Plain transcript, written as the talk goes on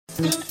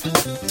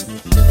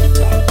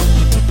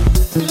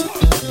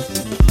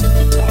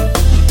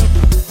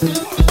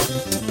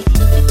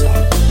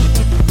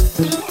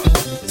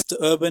It's the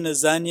Urban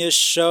Lasagna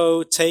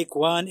Show, Take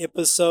 1,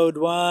 Episode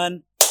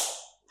 1.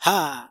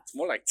 Ha! It's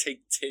more like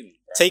take 10. Bro.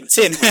 Take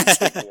 10.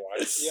 Take 1.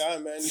 Yeah,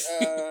 man.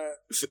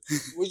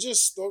 We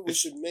just thought we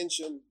should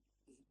mention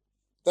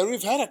that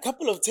we've had a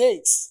couple of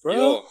takes. Bro,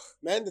 Yo,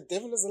 Man, the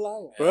devil is a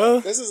liar. bro.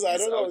 This is, I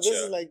It's don't know, out this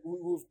here. is like,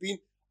 we've been,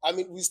 I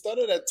mean, we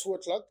started at 2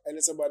 o'clock and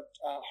it's about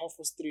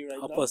 3:30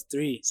 right now.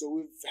 3:30. So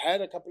we've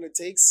had a couple of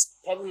takes.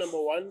 Problem number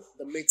one,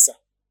 the mixer.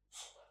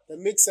 The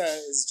mixer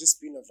has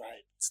just been a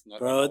vibe. it's not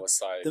Bro, on our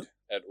side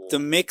at all. The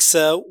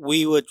mixer,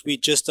 we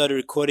just started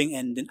recording,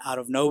 and then out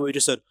of nowhere, we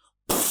just said,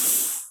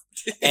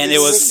 and it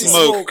was There's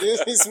smoke.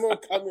 There's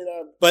smoke coming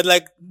up. But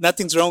like,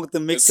 nothing's wrong with the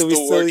mixer. We're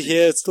still still working.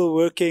 here. It's still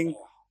working.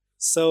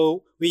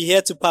 So we're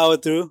here to power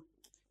through,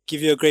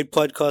 give you a great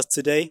podcast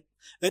today.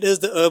 It is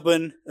the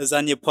Urban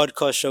Lasagna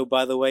Podcast Show,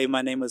 by the way.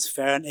 My name is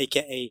Farron,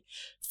 aka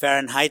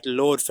Fahrenheit,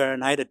 Lord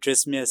Fahrenheit.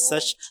 Address me as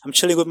such. I'm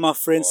chilling with my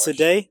friends Gosh.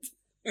 today.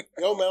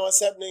 Yo, man,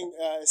 what's happening?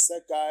 It's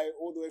that guy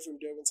all the way from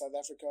Durban, South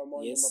Africa. I'm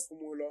on Yes.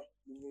 Mapumulo,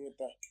 living with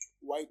the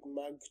white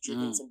mug,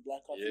 drinking some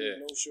black coffee, Yeah.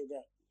 no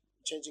sugar,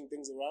 changing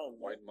things around.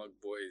 Man. White Mug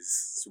Boys.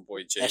 It's your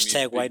boy Jamie.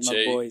 Hashtag Big White Mug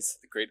J, Boys.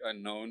 The great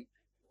unknown.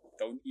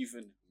 Don't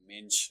even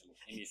mention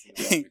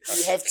anything.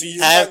 You have to.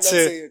 You I have cannot to.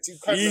 say it. You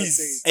cannot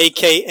Please. say it.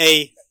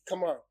 AKA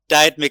Come on.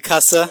 Diet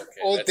Mikasa,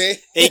 Okay, All that's-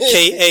 day.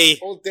 AKA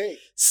All day.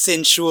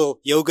 Sensual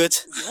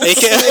Yogurt,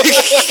 AKA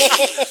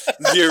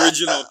The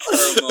original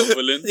caramel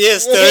villain.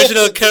 yes, the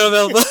original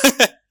caramel.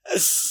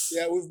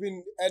 Yeah, we've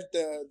been at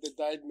the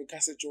Diet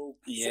Mikasa joke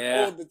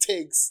Yeah. for all the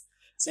takes.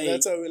 So Hey.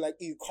 that's why we're like,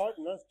 you can't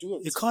not do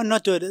it. You can't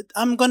not do it.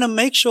 I'm gonna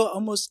make sure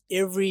almost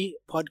every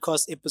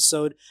podcast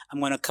episode,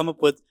 I'm gonna come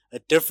up with a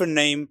different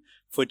name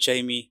for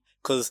Jamie,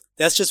 because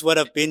that's just what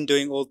I've been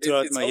doing all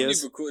throughout It's my only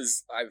years.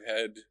 because I've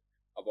had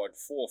about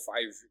 4 or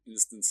 5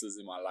 instances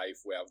in my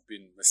life where I've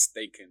been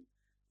mistaken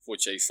for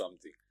Chase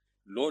something.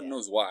 Lord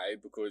knows why,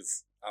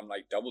 because I'm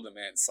like double the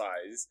man's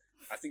size.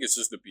 I think it's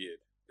just the beard.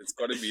 It's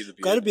got to be the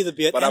beard. Gotta be the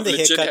beard But and I've the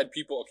legit haircut. had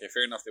people, okay,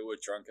 fair enough, they were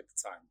drunk at the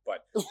time,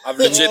 but I've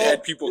legit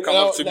had people come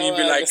up to me and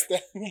be Now I like,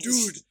 understand.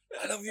 dude,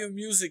 I love your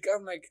music.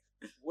 I'm like,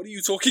 what are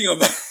you talking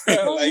about?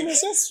 No, like, you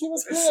must it's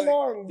play like-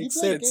 along. We it's-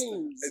 play it's-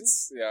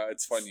 games.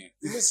 it's funny.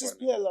 You must It's just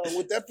funny. play along.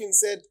 With that being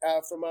said,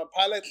 from our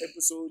pilot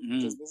episode,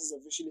 Mhm. because this is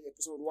officially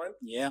episode 1,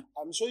 Yeah,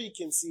 I'm sure you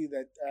can see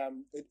that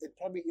it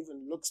probably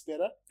even looks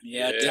better.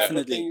 yeah, Yeah. Type of thing,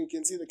 definitely. you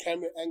can see the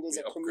camera angles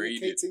We are upgraded.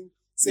 communicating.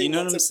 You know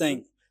what I'm what's up,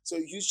 saying? So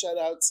huge shout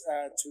out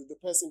to the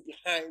person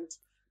behind,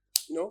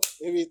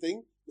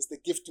 everything. Mr.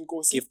 Gift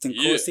Nkosi. Gift and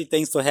Yeah. Kosi,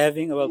 thanks for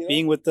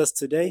being with us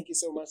today. Thank you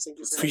so much. Thank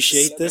you so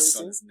Appreciate much. this.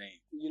 On his name.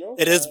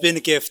 It has been a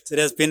gift. It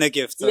has been a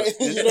gift. You know,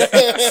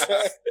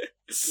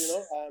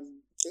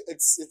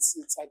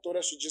 it's. I thought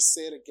I should just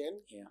say it again.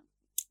 Yeah.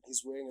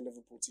 He's wearing a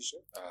Liverpool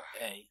t-shirt.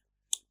 Hey.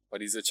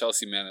 But he's a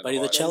Chelsea man at But he's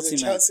a heart. Chelsea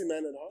He's a man. Chelsea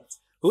man at heart.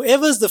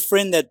 Whoever's the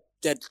friend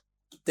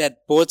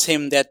that bought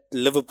him that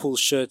Liverpool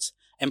shirt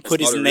and put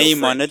not his a real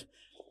name on friend. it,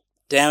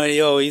 damn it,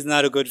 yo, he's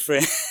not a good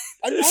friend.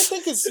 I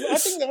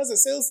think that was a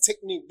sales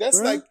technique. That's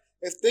Bruh. like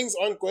if things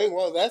aren't going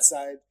well that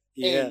side,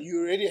 Yeah. hey,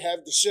 you already have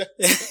the shirt.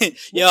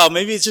 Yeah,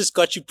 maybe it's just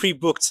got you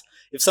pre-booked.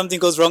 If something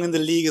goes wrong in the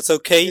league, it's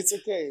okay. It's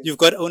okay. You've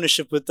got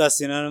ownership with us.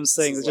 You know what I'm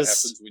saying? This It's is what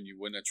just happens when you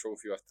win a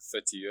trophy after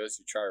 30 years.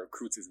 You try to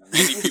recruit as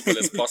many people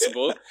as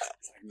possible.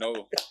 It's like,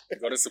 no, you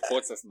got to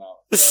support us now.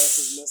 This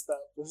is messed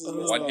up. This is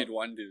messed One up. hit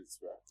wonders,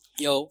 bro.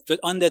 yo. But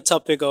on that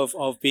topic of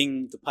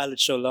being the pilot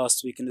show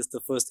last week, and this is the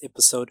first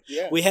episode,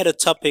 Yeah. we had a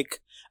topic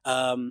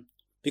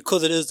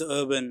because it is the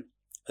Urban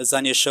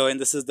Lasagna Show,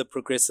 and this is the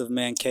Progressive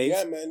Man Cave.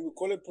 Yeah, man. We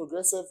call it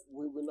progressive.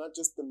 We're not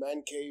just the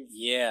man cave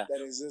Yeah. that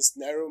is just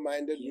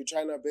narrow-minded. We're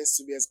trying our best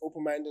to be as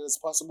open-minded as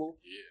possible.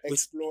 Yeah.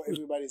 Explore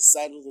everybody's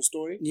side of the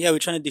story. Yeah, we're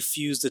trying to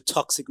diffuse the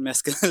toxic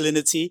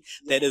masculinity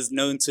that is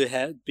known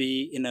to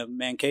be in a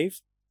man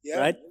cave. Yeah,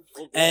 Right. man.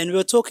 Okay. And we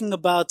were talking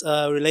about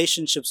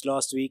relationships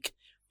last week,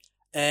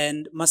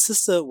 and my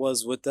sister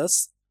was with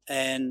us,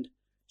 and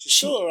she's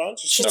still around.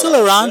 she's still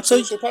around,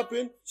 so- she'll pop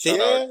in. Shout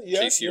yeah, out yeah.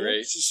 Casey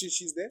Ray.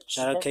 She's there.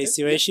 shout out popped in.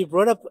 Casey Ray. She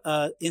brought up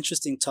an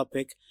interesting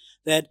topic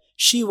that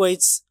she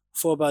waits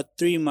for about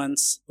 3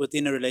 months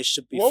within a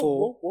relationship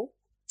before Whoa.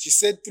 She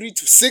said 3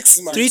 to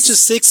 6 months. 3 to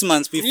 6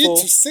 months 3 before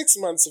to 6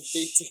 months of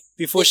dating.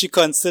 before she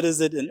considers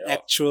it an Yeah.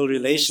 actual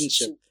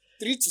relationship.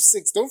 3 to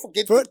 6. Don't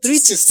forget. Bro, 3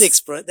 to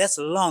 6, bro. That's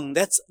long.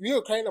 That's We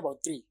were crying about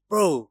 3.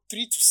 bro.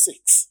 3 to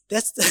 6.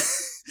 That's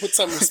Put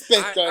some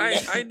respect on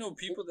that. I know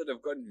people that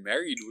have gotten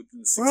married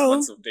within 6 Bro.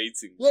 months of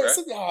dating. Yeah, bruh.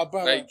 so,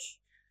 bro. Like,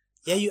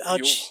 yeah. You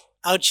out Yo.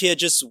 out here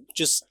just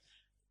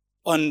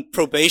on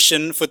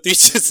probation for 3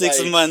 to 6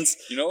 Like, months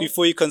you know,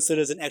 before you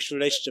consider it an actual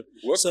relationship.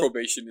 work So,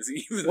 probation isn't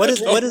even What that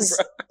is long, what is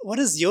bruh. what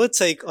is your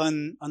take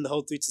on the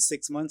whole 3 to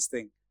 6 months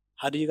thing?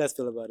 How do you guys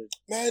feel about it?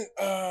 Man,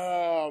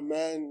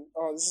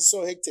 oh, this is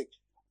so hectic.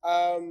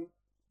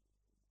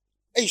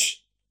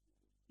 Ish.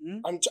 Hmm?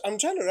 I'm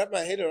trying to wrap my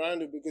head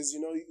around it because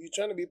you're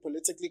trying to be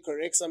politically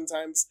correct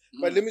sometimes.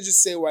 Hmm. But let me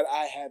just say what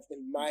I have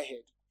in my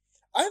head.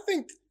 I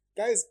think,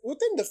 guys,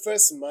 within the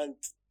first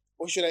month,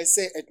 or should I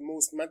say at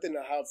most month and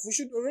a half, we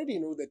should already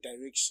know the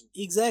direction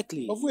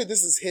Exactly. of where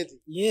this is heading.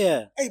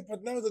 Yeah. Hey,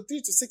 but now the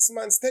 3 to 6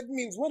 months, that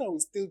means what are we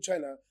still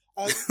trying to?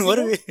 What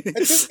do we? At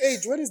this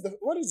age, what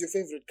is your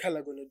favorite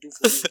color gonna do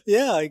for you?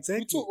 Yeah, We're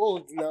exactly. too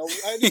old now.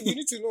 We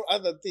need to know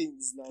other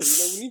things now.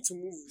 We need to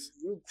move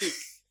real quick.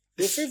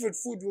 Your favorite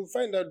food, we'll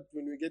find out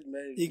when we get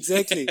married.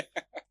 Exactly.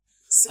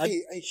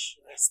 Say,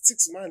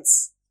 6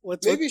 months.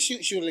 What's Maybe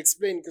she'll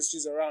explain because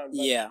she's around.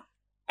 But Yeah.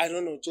 I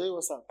don't know. Jay,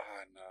 what's up?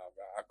 Nah,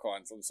 bro, I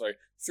can't. I'm sorry.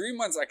 3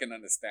 months I can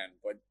understand,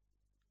 but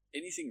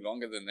anything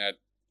longer than that,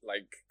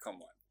 like,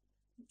 come on.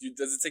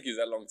 Does it take you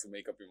that long to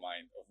make up your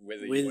mind of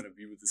whether you want to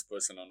be with this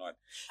person or not?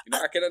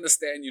 I can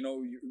understand,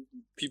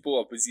 people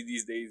are busy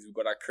these days. We've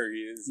got our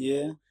careers.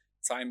 Yeah.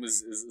 Time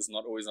is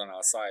not always on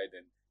our side.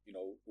 And,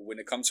 when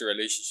it comes to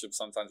relationships,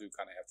 sometimes we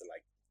kind of have to,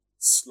 like,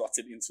 slot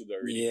it into the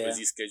really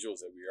busy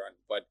schedules that we're on.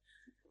 But,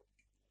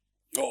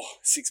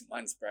 6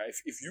 months, bro.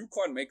 If you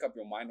can't make up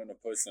your mind on a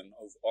person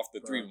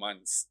after 3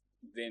 months,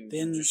 then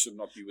you should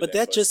not be with But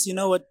that that just, person. you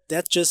know what?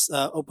 That just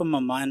opened my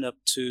mind up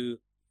to,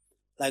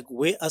 like,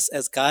 where us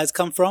as guys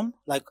come from.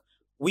 Like,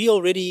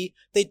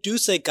 they do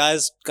say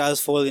guys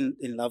fall in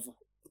love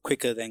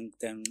quicker than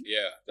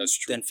Yeah, that's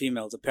true. than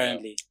females,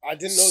 apparently. I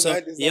didn't know So,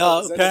 that. Is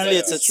yeah, that apparently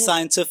is that it's a true?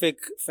 scientific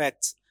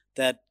fact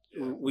that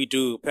we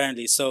do,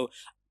 apparently. So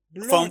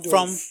Blood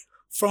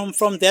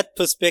from that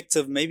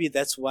perspective, maybe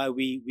that's why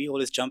we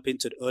always jump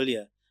into it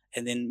earlier.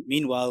 And then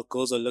meanwhile,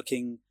 girls are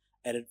looking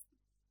at it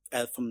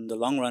from the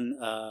long run.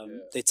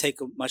 They take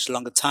a much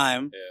longer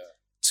time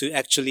to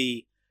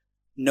actually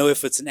know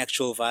if it's an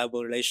actual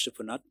viable relationship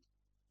or not.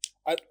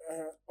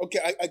 Okay,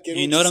 I get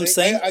You know what I'm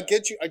saying? I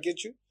get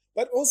you.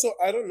 But also,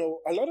 I don't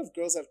know. A lot of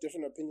girls have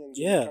different opinions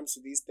when it comes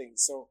to these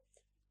things. So,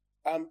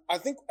 I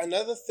think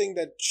another thing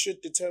that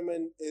should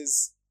determine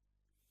is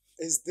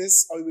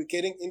this, are we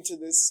getting into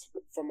this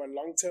from a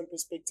long-term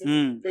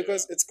perspective?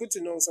 Because it's good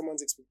to know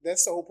someone's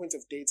that's the whole point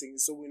of dating,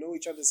 so we know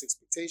each other's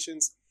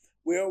expectations.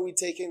 Where are we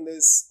taking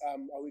this?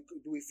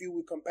 Do we feel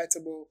we're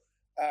compatible?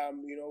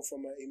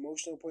 From an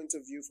emotional point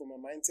of view, from a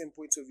mindset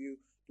point of view,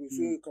 do we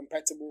feel we're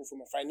compatible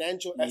from a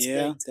financial aspect?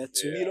 Yeah, that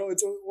too.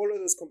 It's all of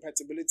those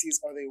compatibilities.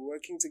 Are they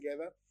working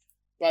together?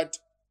 But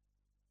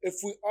if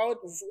we are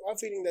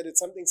feeling that it's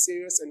something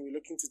serious and we're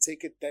looking to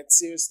take it that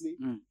seriously,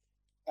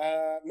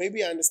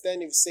 maybe I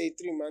understand if, say,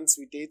 3 months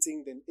we're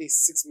dating, then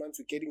 6 months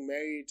we're getting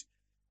married.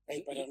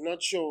 But I'm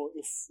not sure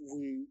if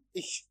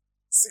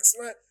 6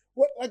 months.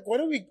 What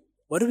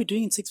are we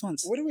doing in 6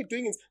 months? What are we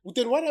doing?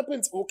 Then what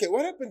happens? Okay,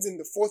 what happens in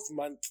the 4th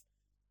month?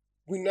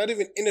 We're not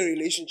even in a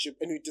relationship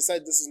and we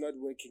decide this is not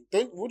working.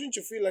 Wouldn't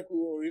you feel like we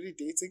were already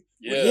dating?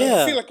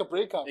 Yeah. You feel like a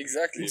breakup.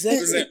 Exactly.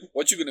 Because then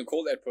what you're gonna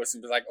call that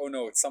person? Be like, oh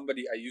no, it's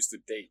somebody I used to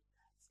date.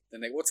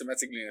 Then they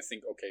automatically gonna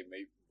think, okay,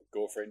 maybe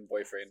girlfriend,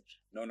 boyfriend.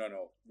 No.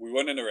 We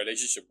weren't in a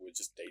relationship. We were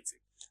just dating.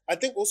 I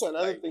think also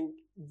another thing,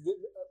 we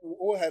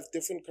all have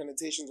different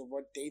connotations of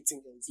what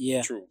dating is.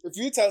 Yeah. True. If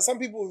you tell some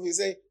people, will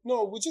say,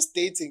 no, we're just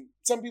dating.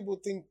 Some people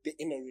think they're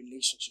in a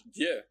relationship.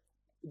 Yeah.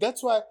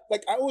 That's why,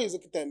 like, I always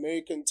look at the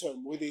American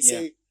term where they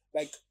say,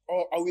 like,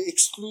 oh, are we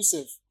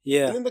exclusive?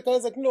 Yeah. And then the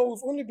guy's like, no,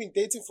 we've only been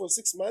dating for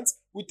 6 months.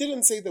 We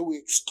didn't say that we're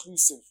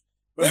exclusive.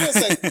 Then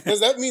it's like, does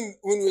that mean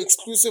when we're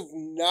exclusive,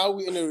 now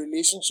we're in a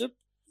relationship?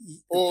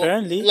 Or,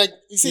 apparently. Like,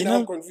 you see, now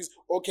I'm confused.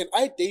 Or can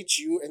I date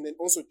you and then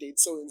also date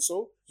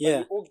so-and-so? Yeah.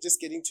 But we're all just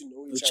getting to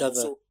know each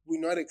other. So we're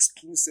not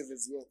exclusive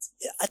as yet.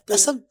 Yeah,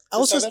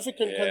 South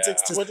African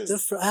context, what is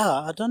different?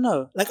 I don't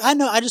know. Like, I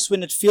know, I just,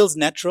 when it feels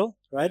natural,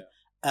 right?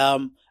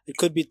 It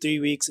could be 3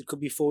 weeks, it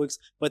could be 4 weeks,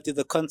 but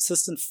the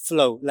consistent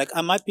flow. Like,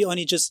 I might be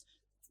only just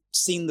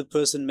seeing the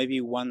person maybe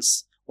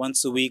once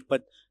a week,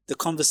 but the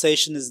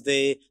conversation is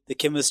there, the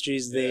chemistry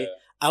is there.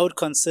 I would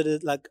consider,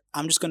 like,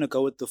 I'm just going to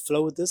go with the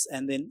flow with this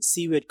and then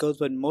see where it goes.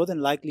 But more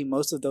than likely,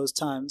 most of those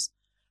times,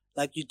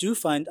 like,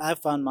 I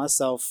found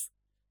myself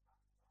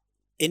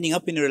ending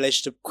up in a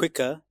relationship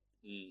quicker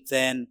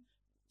than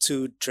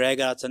to drag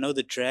out. I know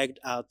the dragged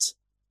out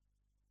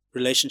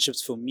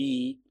relationships for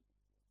me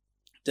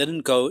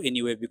didn't go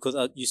anywhere because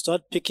you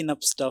start picking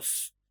up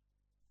stuff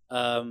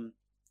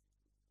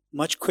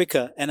much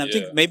quicker. And I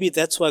think maybe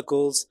that's why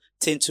girls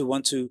tend to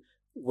want to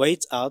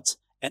wait out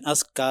and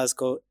us guys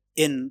go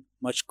in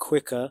much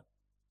quicker.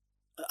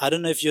 I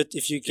don't know if you're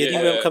getting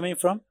where I'm coming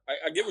from.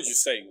 I get what you're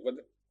saying, but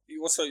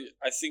also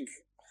I think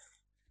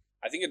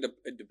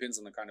it depends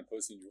on the kind of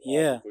person you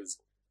are. Because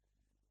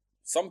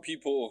some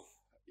people,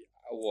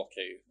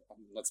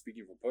 I'm not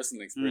speaking from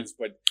personal experience,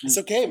 but it's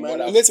okay, man.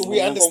 We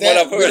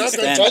understand. We're not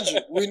going to judge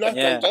you. We're not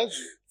going to judge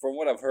you. From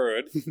what I've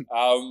heard,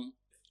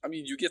 I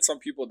mean, you get some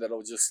people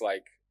that'll just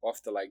like,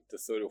 after like the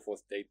 3rd or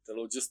 4th date,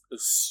 they'll just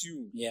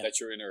assume that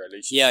you're in a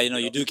relationship. Yeah,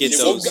 you do get those.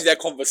 There won't be that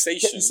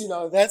conversation. You see,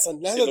 now that's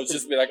another they'll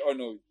just be like, oh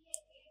no.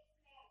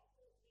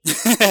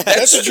 That's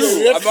That's true.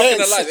 true. I'm not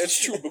gonna lie,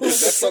 that's true, because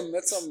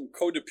that's some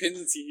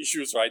codependency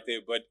issues right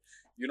there. But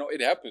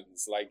it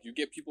happens. Like, you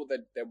get people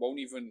that won't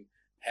even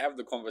have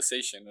the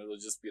conversation. It'll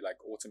just be like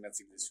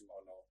automatically assume,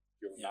 oh no,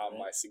 You're now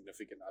my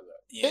significant other.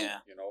 Yeah.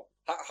 You know,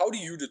 how do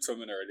you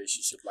determine a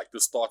relationship, like the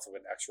start of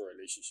an actual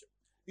relationship?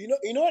 You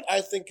know what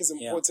I think is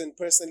important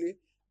personally?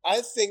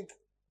 I think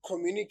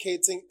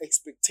communicating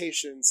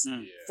expectations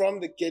from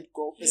the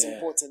get-go is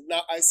important.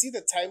 Now, I see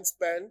the time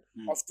span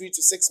of 3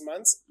 to 6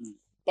 months,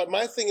 but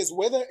my thing is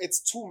whether it's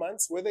 2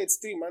 months, whether it's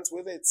 3 months,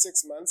 whether it's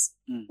 6 months,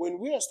 when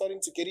we are starting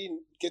to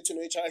get to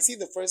know each other, I see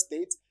the first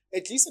date,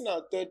 at least in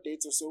our third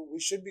date or so, we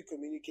should be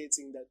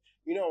communicating that,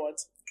 you know what,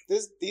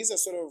 these are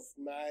sort of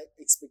my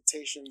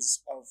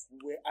expectations of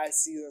where I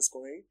see this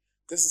going.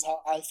 This is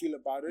how I feel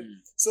about it.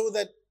 So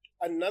that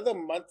another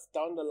month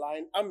down the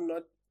line, I'm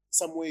not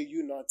somewhere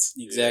you're not.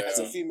 Exactly. As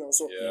a female.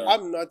 So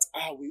I'm not,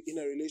 we're in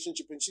a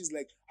relationship and she's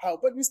like, how?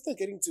 But we're still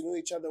getting to know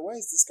each other. Why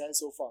is this guy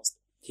so fast?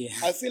 Yeah.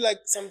 I feel like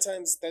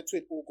sometimes that's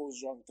where it all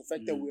goes wrong. The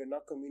fact that we're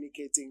not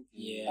communicating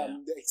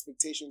the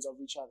expectations of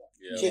each other.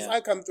 Yeah. So if I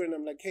come through and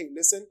I'm like, hey,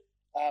 listen,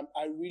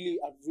 I've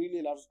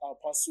really loved our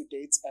past 2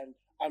 dates and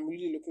I'm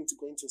really looking to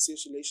go into a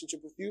serious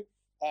relationship with you.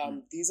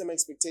 These are my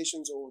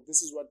expectations, or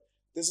this is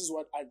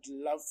what I'd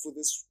love for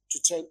this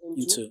to turn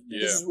into.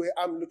 This is where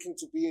I'm looking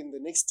to be in the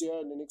next year,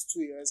 in the next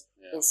 2 years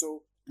or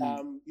so.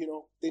 You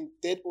know, then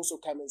they'd also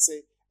come and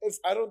say, if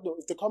I don't know,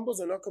 if the combos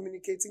are not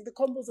communicating, the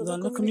combos are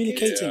not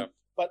communicating. Yeah.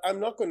 But I'm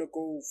not going to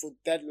go for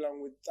that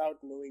long without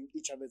knowing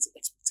each other's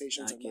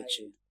expectations. I get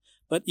you.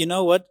 But you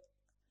know what?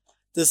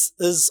 This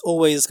is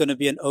always going to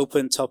be an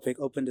open topic,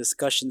 open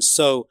discussion.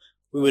 So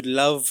we would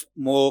love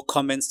more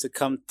comments to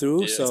come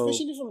through. So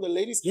especially from the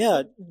ladies.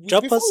 Yeah,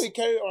 before we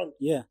carry on.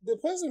 Yeah. The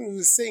person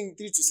who's saying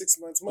 3 to 6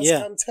 months must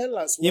come tell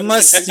us. You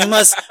must.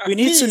 We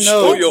need to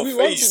know. Show your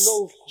face.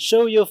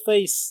 Show your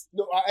face.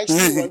 No, I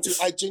actually want to.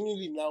 I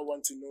genuinely now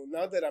want to know.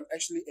 Now that I'm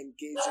actually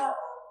engaging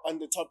on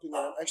the topic and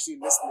I'm actually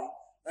listening.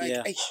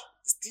 Like,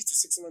 this 3 to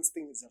 6 months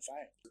thing is a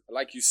fire.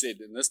 Like you said,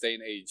 in this day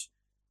and age,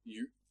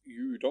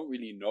 you don't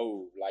really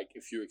know, like,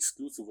 if you're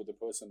exclusive with the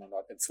person or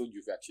not until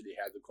you've actually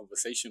had the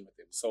conversation with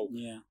them. So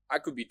I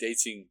could be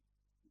dating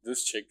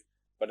this chick,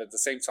 but at the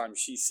same time,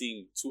 she's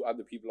seeing 2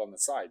 other people on the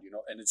side, you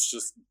know, and it's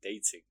just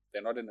dating.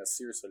 They're not in a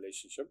serious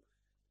relationship.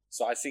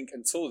 So I think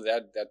until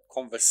that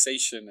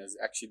conversation is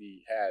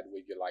actually had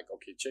where you're like,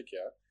 okay, chick,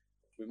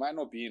 we might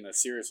not be in a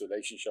serious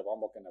relationship.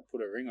 I'm not going to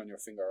put a ring on your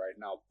finger right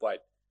now,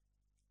 but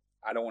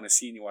I don't want to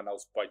see anyone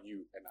else but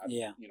you. And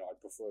I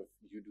prefer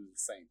you do the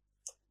same.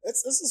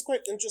 This is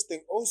quite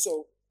interesting.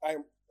 Also,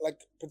 I'm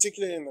like,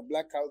 particularly in the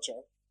Black culture,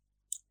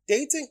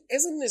 dating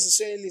isn't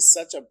necessarily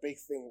such a big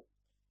thing.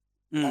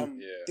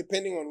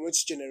 Depending on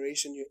which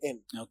generation you're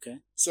in. Okay.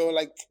 So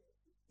like,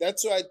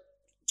 that's why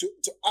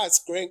to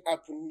us growing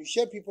up, when you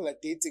hear people are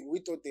dating, we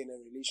thought they're in a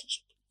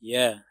relationship.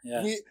 Yeah.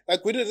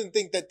 We didn't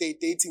think that they're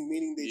dating,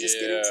 meaning they're just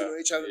getting to know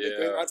each other. They're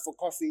going out for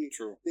coffee.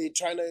 True. They're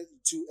trying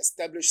to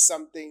establish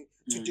something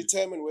to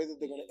determine whether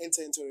they're going to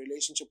enter into a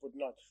relationship or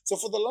not. So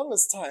for the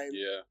longest time,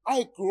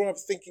 I grew up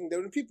thinking that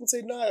when people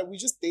say, "Nah, we're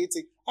just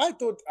dating," I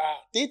thought,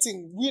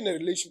 dating, we're in a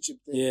relationship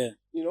then. Yeah.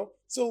 You know?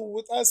 So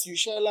with us, you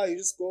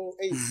just go,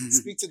 hey,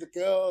 speak to the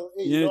girl,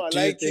 hey, you know, I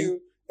like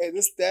you, and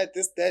this, that.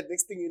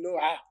 Next thing you know,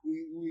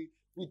 we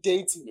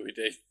dating.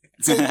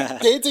 So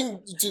dating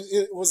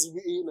was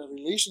in a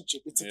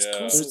relationship. It's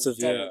exclusive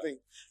type of thing.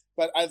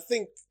 But I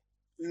think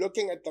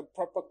looking at the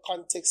proper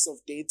context of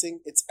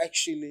dating, it's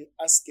actually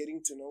us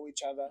getting to know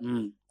each other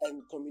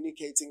and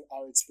communicating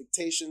our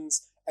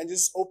expectations and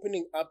just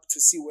opening up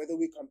to see whether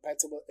we're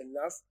compatible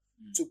enough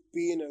to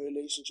be in a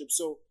relationship.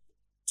 So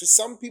to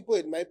some people,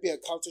 it might be a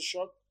culture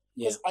shock.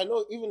 Because I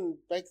know even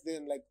back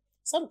then, like,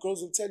 some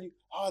girls will tell you,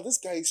 this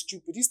guy is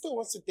stupid. He still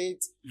wants to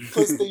date.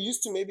 Because they're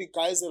used to maybe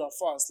guys that are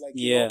fast. Like,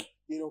 you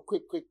know,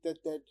 quick,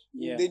 that.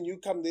 Yeah. Then you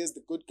come, there's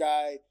the good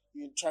guy.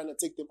 You're trying to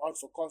take them out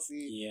for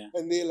coffee. Yeah.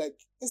 And they're like,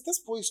 is this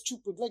boy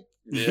stupid? Like,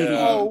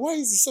 why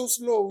is he so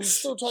slow? He's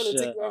still trying to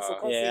take me out for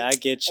coffee. Yeah, I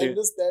get you. And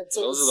this, that.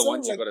 So those are the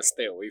ones you got to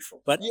stay away from.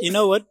 But you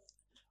know what?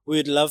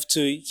 We'd love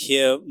to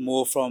hear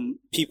more from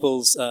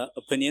people's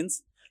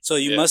opinions. So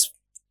you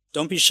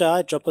don't be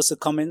shy. Drop us a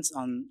comment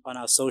on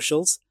our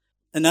socials.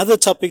 Another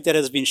topic that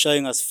has been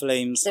showing us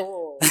flames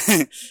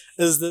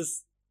is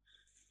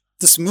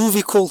this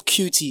movie called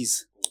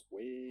Cuties.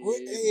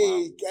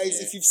 Hey, guys,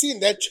 if you've seen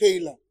that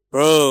trailer.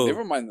 Bro.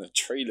 Never mind the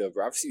trailer,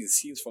 bro. I've seen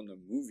scenes from the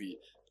movie.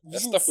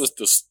 That stuff was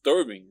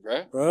disturbing,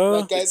 bro.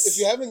 Like, guys, if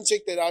you haven't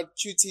checked it out,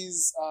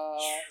 Cuties,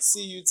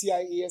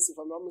 Cuties, if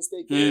I'm not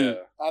mistaken. Yeah.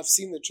 I've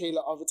seen the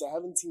trailer of it. I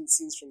haven't seen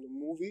scenes from the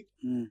movie.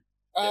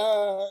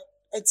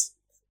 It's...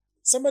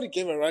 Somebody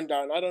gave a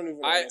rundown. I don't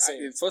even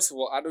know first of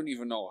all, I don't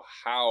even know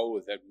how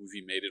that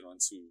movie made it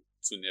onto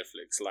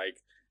Netflix. Like,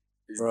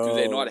 do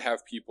they not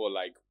have people,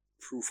 like,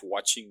 proof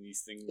watching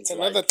these things? It's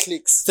another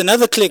clicks. It's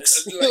another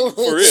clicks. Like,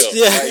 for real.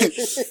 Like,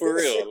 for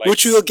real. Like,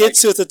 which we will get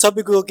to. It's a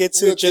topic we'll get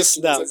to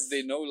just now.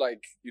 They know,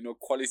 like, you know,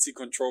 quality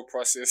control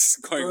process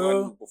going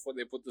on before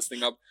they put this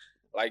thing up.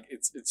 Like,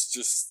 it's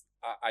just,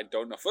 I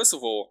don't know. First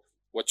of all,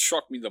 what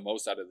shocked me the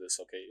most out of this,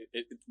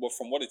 okay, well,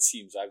 from what it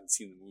seems, I haven't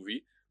seen the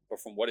movie, but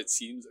from what it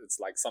seems,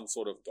 it's like some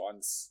sort of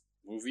dance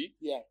movie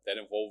that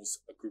involves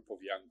a group of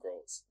young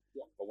girls.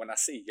 Yeah. But when I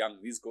say young,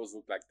 these girls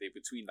look like they're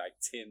between like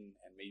 10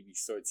 and maybe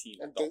 13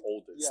 And at the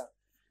oldest. yeah.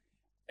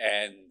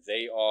 And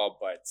they are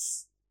but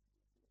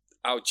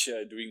out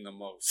here doing the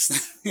most.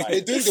 Like,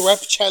 They're doing the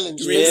WAP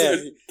challenge. Yeah.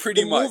 Basically.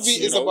 Pretty the much. movie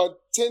you is know? about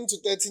 10 to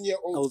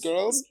 13-year-old Old-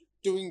 girls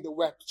doing the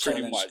WAP Pretty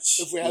challenge. much.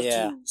 If we have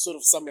Yeah. to sort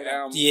of sum it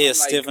up. Yes,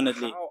 I'm like,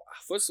 definitely.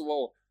 First of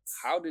all,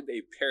 how did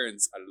their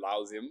parents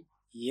allow them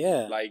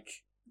Yeah.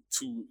 like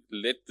to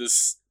let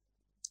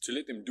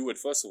them do it?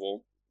 First of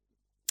all,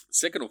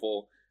 second of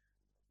all,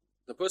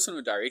 the person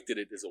who directed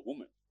it is a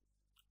woman.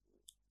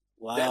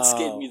 Wow. That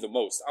scared me the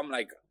most. I'm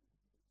like,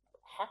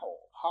 how?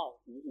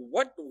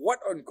 What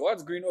on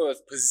God's green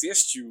earth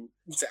possessed you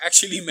to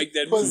actually make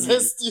that movie?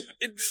 Possessed you.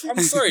 I'm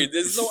sorry,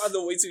 there's no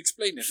other way to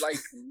explain it. Like,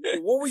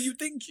 what were you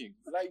thinking?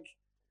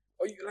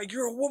 Like,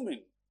 you're a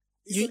woman.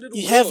 These are little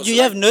You have girls, you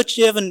so, have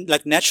you have a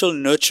like natural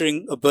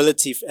nurturing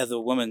ability as a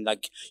woman.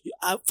 Like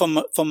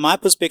from my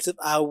perspective,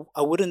 I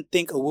wouldn't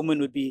think a woman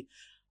would be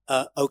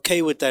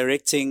okay with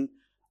directing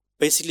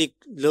basically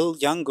little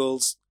young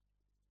girls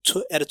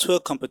at a tour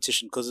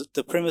competition, because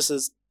the premise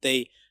is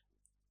they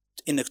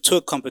in a tour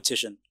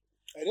competition.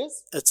 It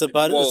is? It's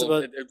about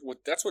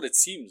that's what it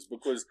seems,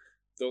 because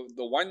the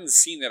one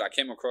scene that I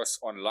came across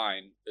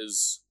online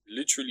is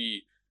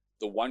literally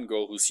the one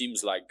girl who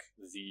seems like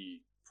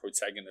the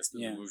protagonist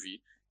in the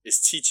movie is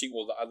teaching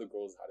all the other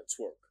girls how to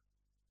twerk.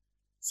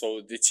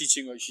 So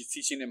she's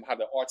teaching them how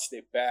to arch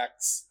their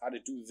backs, how to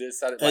do this,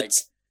 how to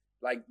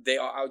like they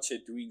are out here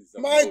doing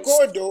the My most,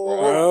 God,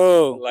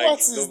 bro. like what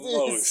the is this?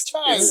 most.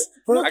 Child, It's-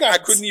 look I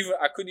at- couldn't even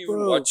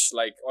Bro. watch,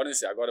 like,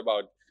 honestly, I got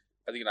about,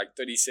 I think, like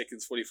 30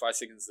 seconds, 45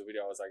 seconds of the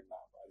video. I was like, nah,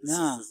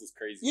 bro, this is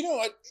crazy. You know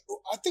what?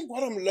 I think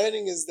what I'm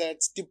learning is that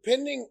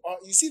depending on,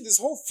 you see, this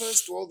whole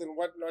first world and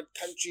whatnot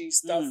country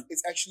stuff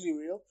is actually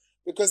real,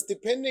 because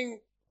depending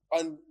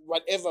on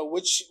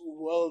which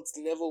world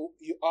level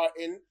you are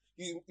in,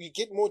 you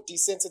get more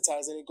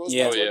desensitized, and it goes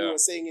back to what we were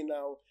saying in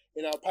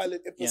our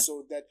pilot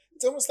episode, that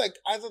it's almost like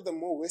either the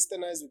more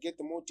westernized we get,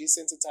 the more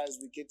desensitized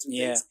we get to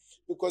things.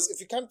 Because if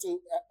you come to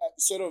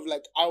sort of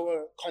like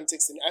our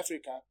context in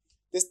Africa,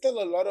 there's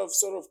still a lot of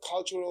sort of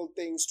cultural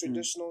things,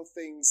 traditional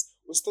things.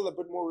 We're still a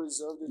bit more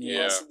reserved in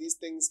regards to these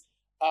things.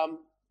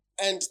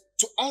 And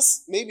to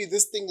us, maybe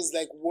this thing is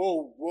like,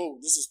 whoa,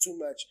 this is too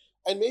much.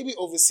 And maybe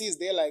overseas,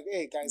 they're like,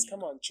 hey, guys,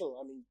 come on, chill.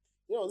 I mean,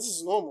 this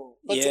is normal.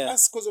 But to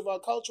us, because of our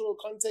cultural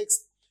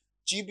context,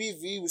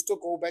 GBV, we still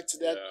go back to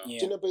that.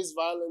 Gender-based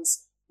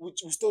violence,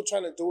 which we're still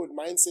trying to deal with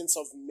mindsets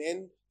of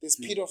men. There's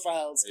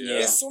pedophiles.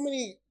 There's so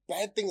many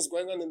bad things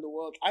going on in the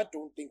world. I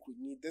don't think we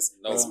need this.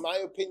 No, that's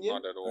my opinion.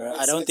 Not at all.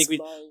 I don't think we.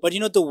 But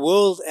the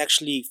world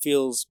actually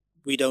feels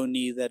we don't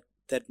need that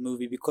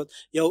movie, because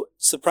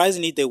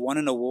surprisingly they won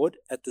an award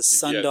at the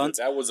Sundance.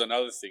 Yeah, that was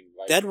another thing.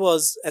 Like, that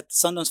was at the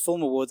Sundance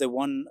Film Award. They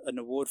won an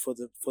award for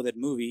that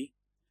movie.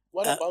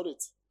 What about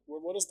it?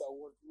 What is the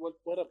award?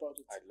 What about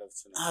it? I'd love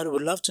to know. I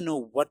would love to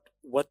know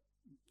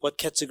what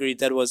category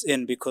that was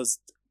in, because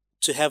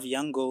to have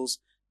young girls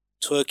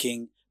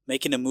twerking,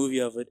 making a movie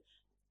of it,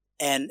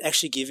 and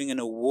actually giving an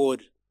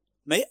award,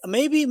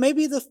 maybe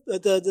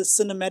the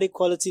cinematic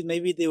quality,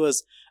 maybe there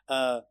was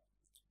the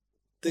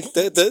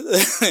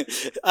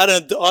I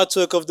don't know, the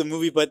artwork of the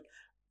movie, but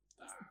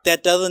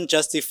that doesn't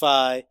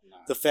justify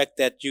the fact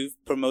that you're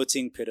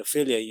promoting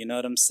pedophilia. You know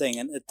what I'm saying?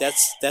 And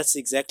that's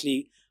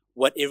exactly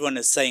what everyone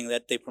is saying,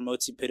 that they're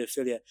promoting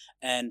pedophilia.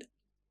 And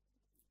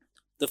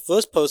the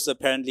first poster,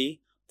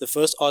 apparently, the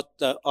first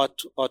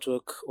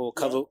artwork or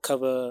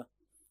cover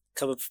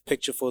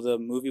picture for the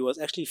movie was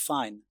actually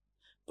fine,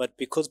 but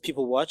because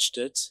people watched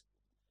it,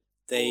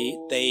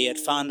 they had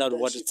found out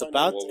what it's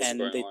about,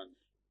 and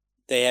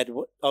they had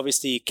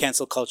obviously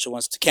cancel culture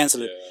wants to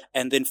cancel it,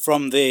 and then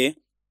from there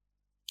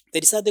they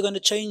decide they're going to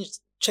change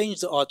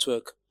the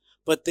artwork.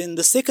 But then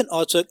the second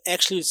artwork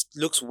actually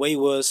looks way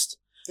worse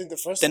than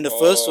the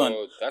first one.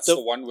 That's the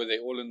one where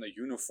they're all in the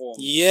uniform.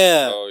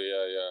 Yeah. Oh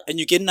yeah. And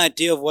you get an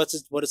idea of what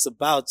it's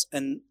about,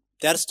 and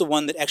that's the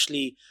one that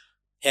actually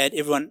had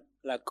everyone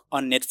like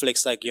on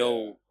Netflix like,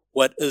 yo,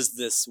 what is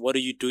this? What are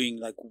you doing?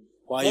 Like,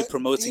 why are you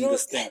promoting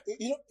this thing?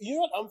 You know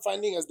what I'm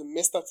finding as the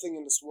messed up thing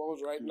in this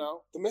world right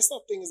now? The messed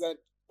up thing is that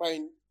by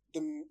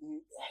the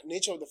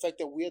nature of the fact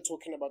that we are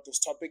talking about this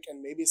topic,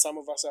 and maybe some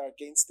of us are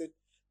against it,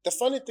 the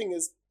funny thing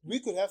is we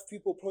could have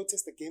people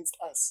protest against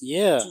us.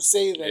 Yeah. To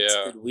say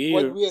that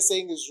what we are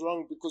saying is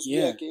wrong because we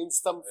are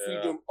against some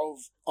freedom of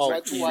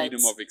freedom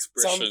of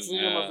expression. Some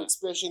freedom of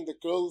expression. The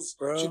girls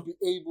should be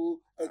able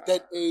at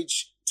that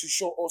age to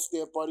show off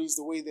their bodies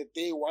the way that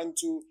they want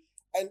to.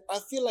 And I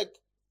feel like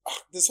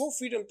this whole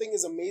freedom thing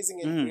is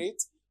amazing and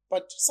great,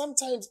 but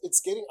sometimes it's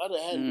getting out of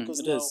hand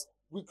because now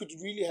we could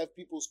really have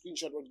people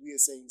screenshot what we are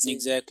saying.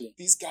 Exactly.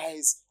 These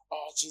guys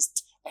are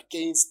just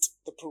against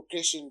the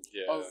progression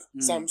of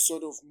some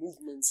sort of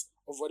movements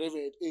of whatever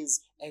it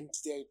is, and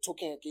they're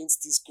talking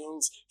against these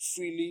girls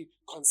freely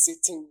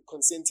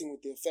consenting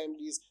with their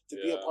families to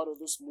be a part of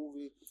this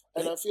movie.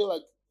 And I feel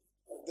like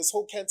this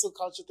whole cancel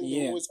culture thing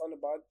they're always on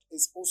about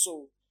is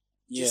also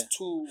just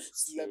too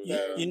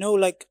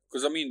slapback. Like,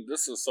 because I mean,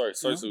 this is sorry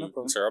to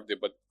interrupt you,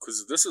 but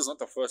because this is not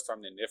the first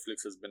time that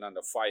Netflix has been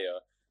under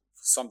fire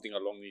something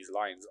along these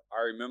lines.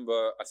 I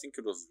remember, I think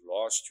it was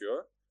last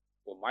year,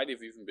 or might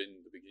have even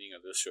been the beginning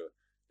of this year.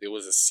 There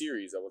was a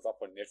series that was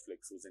up on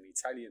Netflix. It was an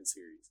Italian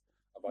series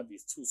about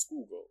these two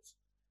schoolgirls,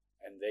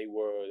 and they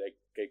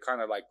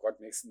kind of like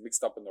got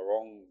mixed up in the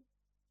wrong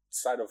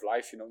side of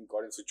life,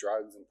 got into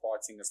drugs and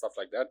partying and stuff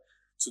like that,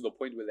 to the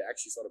point where they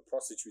actually started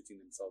prostituting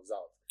themselves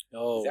out.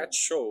 Oh. That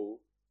show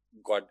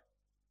got,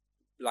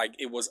 like,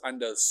 it was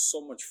under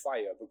so much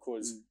fire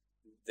because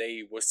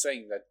they were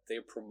saying that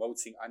they're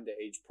promoting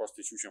underage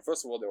prostitution.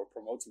 First of all, they were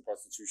promoting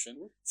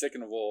prostitution.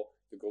 Second of all,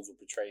 the girls were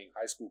portraying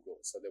high school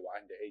girls, so they were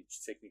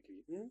underage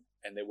technically,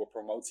 and they were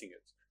promoting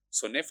it.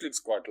 So Netflix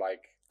got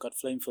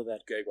flame for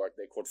that.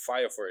 They caught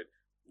fire for it.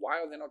 Why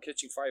are they not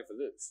catching fire for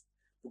this?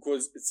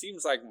 Because it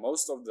seems like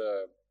most of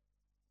the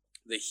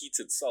heat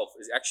itself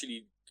is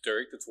actually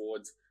directed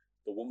towards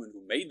the woman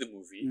who made the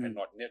movie and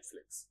not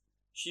Netflix.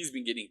 She's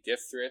been getting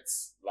death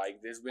threats.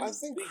 Like, there's been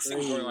big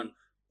things going on,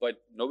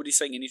 but nobody's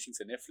saying anything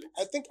to Netflix.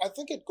 I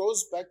think it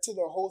goes back to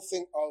the whole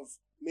thing of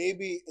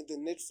maybe in the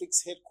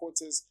Netflix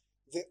headquarters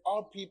there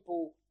are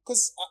people,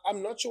 because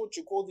I'm not sure what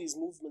you call these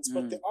movements,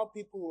 but there are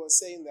people who are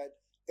saying that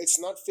it's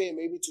not fair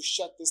maybe to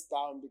shut this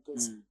down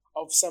because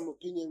of some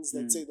opinions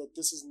that say that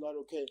this is not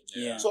okay.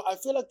 Yeah. So I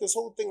feel like this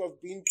whole thing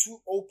of being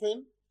too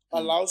open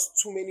allows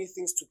too many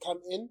things to come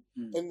in,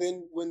 and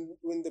then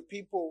when the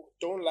people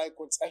don't like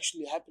what's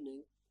actually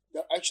happening,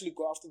 they'll actually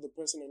go after the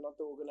person and not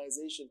the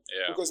organization.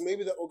 Yeah. Because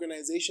maybe the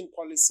organization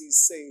policies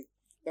say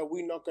that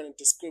we're not going to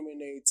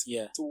discriminate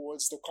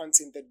towards the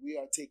content that we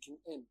are taking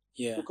in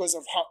because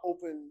of how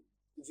open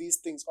these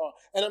things are.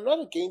 And I'm not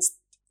against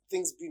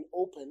things being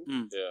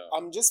open.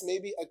 I'm just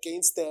maybe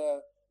against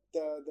the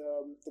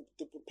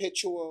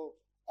perpetual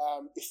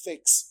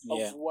effects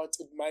of what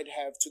it might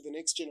have to the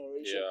next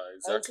generation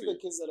and to the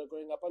kids that are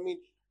growing up. I mean,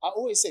 I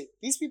always say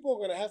these people are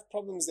going to have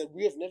problems that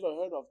we have never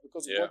heard of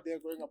because of what they're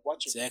growing up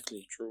watching.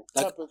 Exactly. True.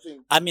 Type of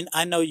thing. I mean,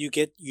 I know you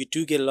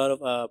do get a lot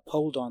of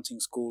pole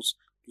dancing schools.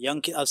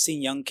 Young kids, I've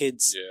seen young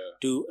kids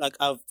do, like,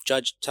 I've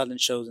judged talent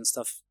shows and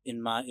stuff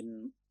in my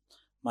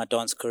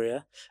dance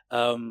career,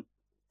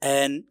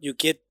 and you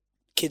get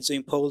kids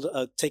doing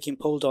taking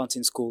pole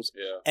dancing schools,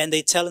 and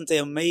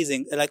they're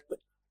amazing.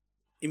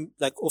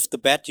 Like off the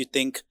bat, you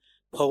think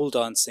pole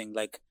dancing,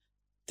 like,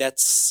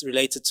 that's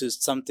related to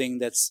something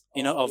that's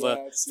of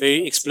a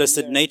very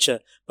explicit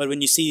nature. But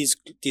when you see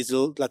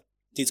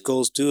these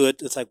girls do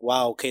it, it's like,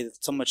 wow, okay, there's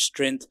so much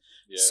strength,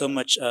 so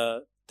much.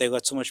 They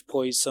got so much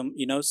poise, so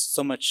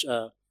much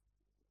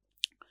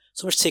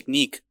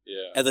technique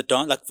at the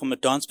dance, like from a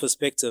dance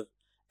perspective.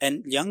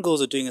 And young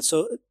girls are doing it,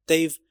 so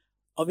they've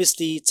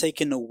obviously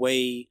taken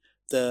away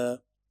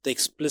the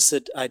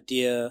explicit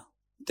idea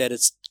that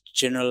it's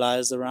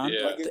generalized around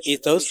the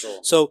ethos. Sure.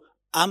 So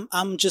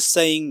I'm just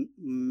saying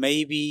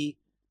maybe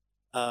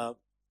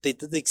they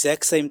did the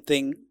exact same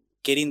thing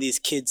getting these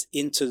kids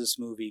into this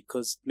movie,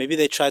 because maybe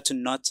they tried to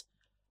not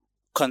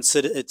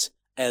consider it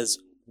as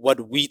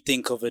what we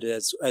think of it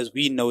as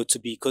we know it to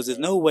be, because there's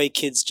no way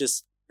kids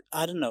just,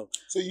 I don't know.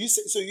 So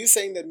you're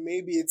saying that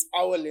maybe it's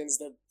our lens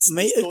that's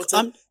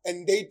distorted,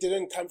 and they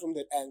didn't come from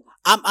that angle.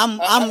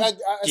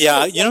 You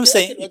know what I'm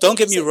saying? Don't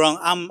get me wrong.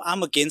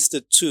 I'm against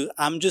it too.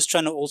 I'm just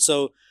trying to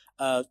also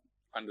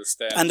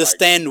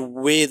understand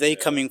where they're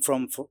coming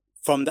from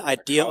the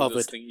idea of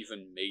it. Thing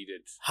even made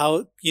it.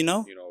 How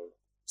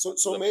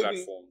So maybe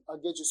platform. I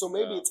get you. So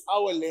maybe it's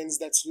our lens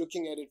that's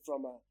looking at it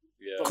from a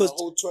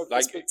whole twerk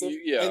perspective,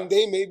 and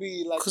they may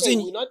be like, hey,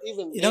 we're not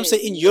even. You know what I'm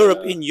saying?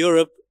 In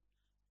Europe,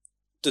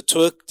 the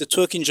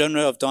twerking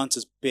genre of dance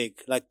is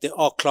big. Like, there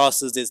are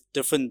classes, there's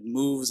different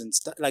moves and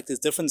stuff. Like, there's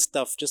different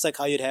stuff, just like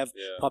how you'd have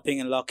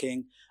popping and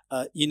locking.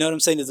 You know what I'm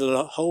saying? There's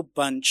a whole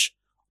bunch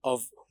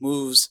of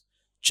moves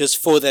just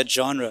for that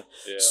genre.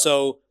 Yeah.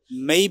 So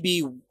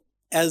maybe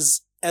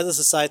as a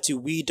society,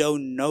 we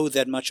don't know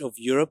that much of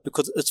Europe,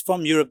 because it's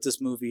from Europe,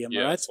 this movie. Am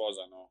I right? As far as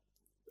I know.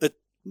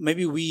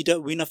 Maybe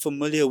we're not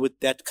familiar with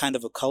that kind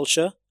of a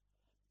culture,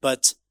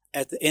 but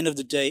at the end of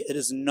the day, it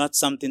is not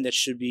something that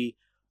should be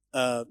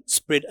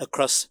spread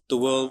across the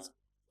world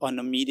on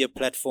a media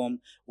platform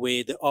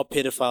where there are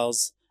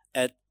pedophiles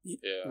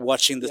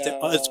watching this.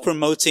 It's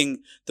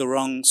promoting the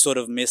wrong sort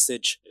of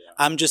message. Yeah.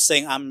 I'm just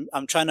saying,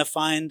 I'm trying to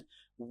find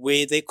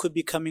where they could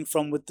be coming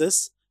from with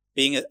this,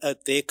 being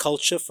their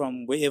culture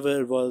from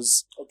wherever it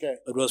was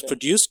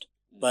produced.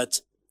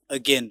 But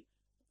again,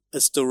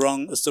 it's the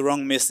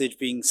wrong message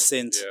being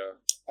sent.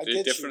 Yeah,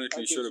 there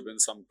definitely should have been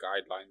some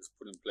guidelines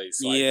put in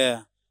place.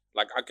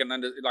 Like, I can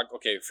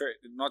fair,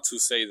 not to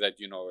say that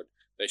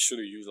they should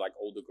have used like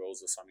older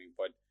girls or something,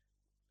 but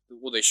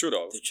they should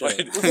have. But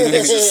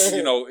it's just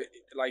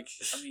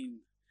I mean,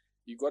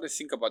 you got to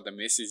think about the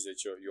message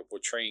that you're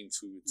portraying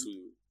to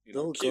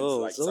little kids.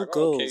 Girls,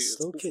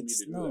 little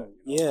kids. No,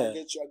 I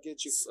get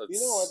you. You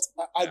know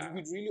what? I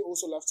would really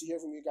also love to hear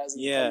from you guys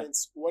in the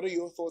comments. What are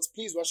your thoughts?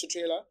 Please watch the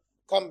trailer.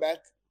 Come back.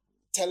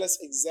 Tell us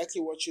exactly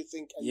what you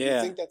think, and you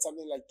think that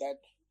something like that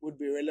would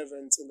be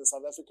relevant in the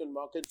South African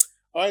market.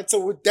 All right,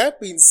 so with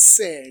that being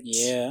said,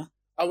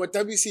 our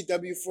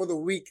WCW for the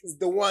week is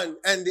the one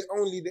and the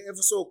only, the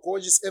ever so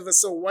gorgeous, ever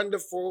so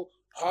wonderful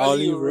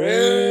Holly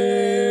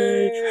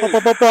Ray.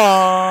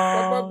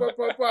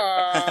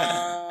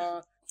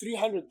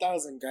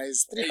 300,000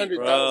 guys.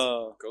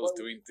 300,000. Girls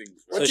doing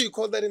things. What do you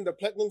call that in the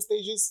platinum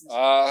stages?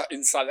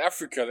 In South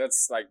Africa,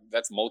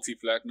 that's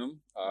multi-platinum.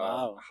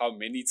 Wow. How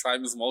many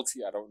times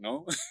multi? I don't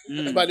know.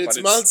 But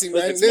it's multi,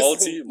 man. It's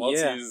multi. Multi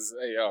is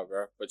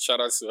bro. But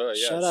shout out to her.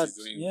 Yeah, shout out. She's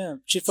doing.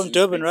 She's from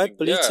Durban, right?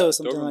 Bolito or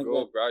something Durban like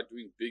girl, that. bro,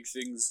 doing big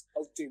things.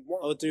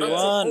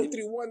 031.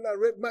 031, that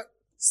Red Map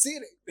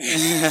City.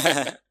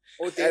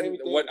 And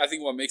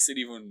what makes it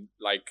even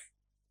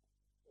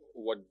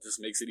what just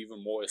makes it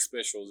even more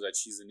special is that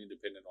she's an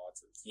independent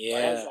artist.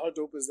 Yeah. How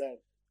dope is that?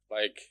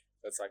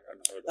 That's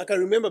unheard of. Like I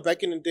remember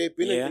back in the day,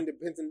 being an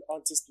independent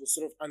artist was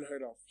sort of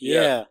unheard of.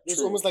 Yeah. It's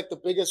almost like the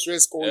biggest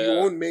risk, or you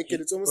won't make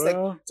it. It's almost like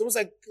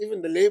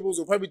even the labels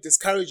will probably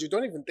discourage you.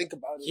 Don't even think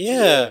about it.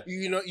 Yeah.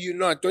 You're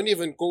not. Don't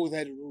even go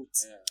that route.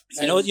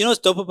 Yeah. You know what's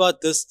dope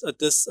about this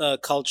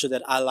culture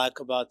that I like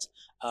about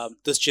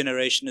this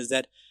generation is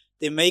that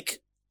they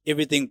make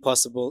everything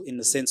possible in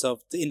the sense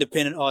of the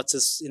independent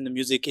artists in the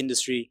music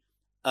industry.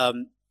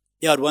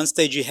 At one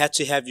stage you had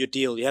to have your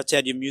deal. You have to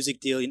have your music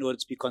deal in order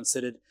to be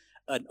considered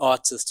an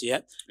artist.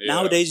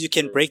 Nowadays you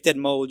can break that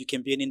mold. You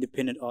can be an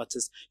independent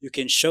artist. You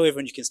can show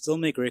everyone. You can still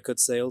make record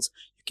sales.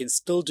 You can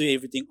still do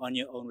everything on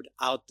your own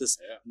without this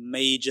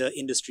major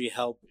industry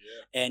help,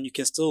 and you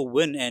can still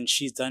win. And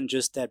she's done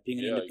just that, being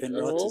an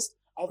independent artist.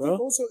 I think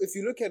also, if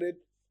you look at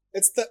it,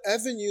 it's the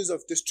avenues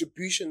of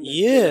distribution that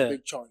get a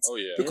big chance. Oh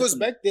yeah. Because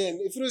back then,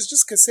 if it was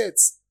just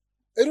cassettes,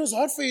 it was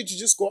hard for you to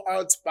just go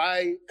out,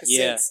 buy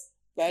cassettes,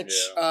 record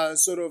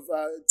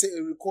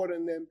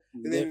on them,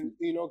 and then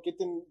get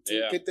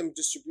them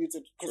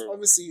distributed. Because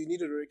obviously you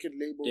needed a record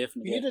label.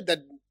 Definitely. You needed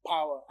that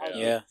power.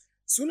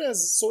 Soon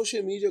as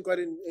social media got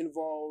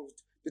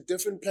involved, the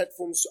different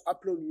platforms to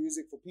upload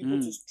music for people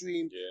to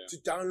stream, to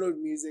download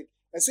music,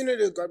 as soon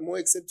as it got more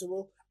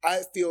acceptable,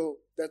 I feel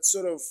that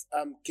sort of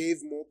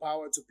gave more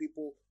power to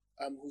people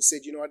who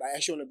said, you know what, I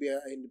actually want to be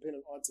an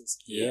independent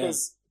artist. Yeah.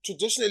 Because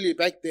traditionally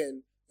back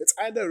then, it's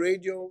either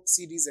radio,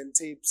 CDs, and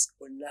tapes,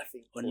 or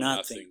nothing. Or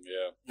nothing.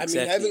 Yeah. I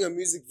mean, having a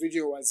music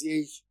video was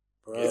yay.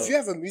 Bro. If you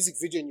have a music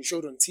video and you show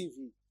it on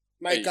TV,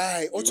 my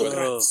guy,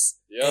 autographs.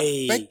 Yeah.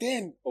 Hey. Back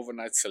then,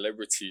 Overnight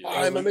celebrity.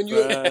 I mean,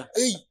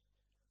 hey.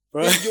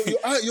 Bro.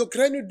 Your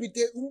credit would be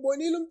there.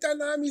 Umbonile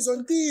umntanami, he's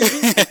on TV.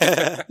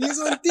 He's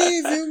on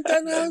TV,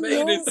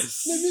 umntanami.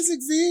 The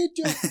music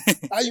video.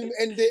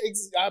 And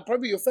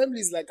probably your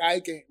family's like,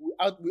 okay, we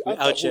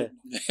out here.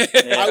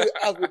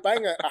 We're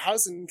buying a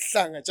house in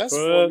Hlanga just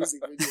for a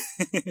music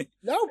video.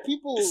 Now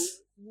people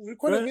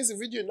record a music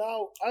video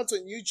now out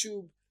on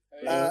YouTube.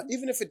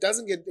 Even if it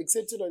doesn't get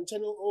accepted on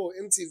channel or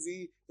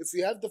MTV, if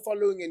you have the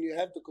following and you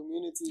have the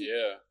community,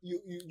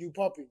 you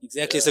pop it.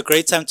 Exactly. It's a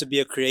great time to be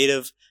a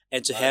creative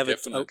and to have a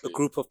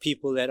group of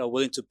people that are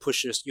willing to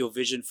push your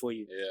vision for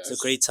you. It's a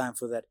great time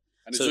for that.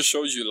 And it just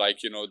shows you,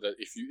 that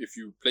if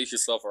you place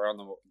yourself around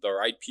the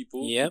right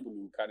people, people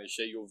who kind of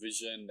share your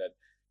vision, that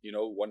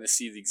want to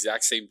see the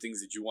exact same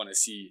things that you want to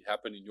see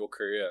happen in your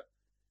career.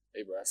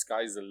 Hey, bro,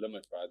 sky's the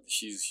limit, bro.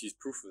 She's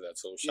proof of that.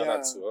 So shout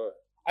out to her.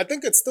 I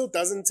think it still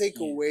doesn't take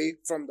away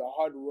from the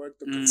hard work,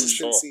 the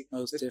consistency,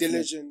 the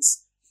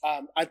diligence.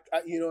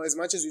 As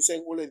much as you're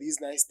saying all of these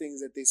nice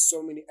things, that there's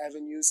so many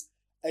avenues,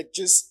 it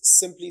just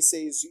simply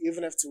says you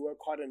even have to work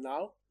harder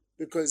now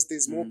because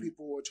there's more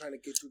people who are trying to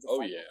get through the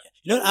funnel.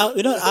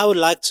 I would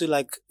like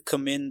to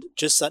commend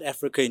just South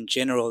Africa in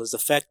general is the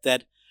fact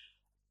that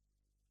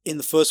in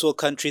the first world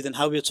countries and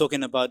how we're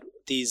talking about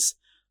these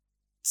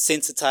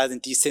sensitized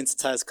and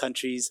desensitized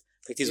countries.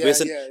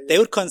 They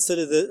would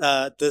consider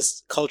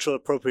this cultural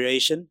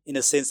appropriation in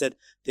a sense that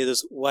there's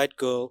this white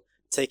girl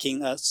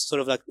taking sort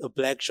of like a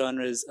black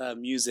genre's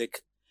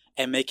music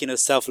and making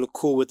herself look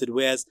cool with it.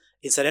 Whereas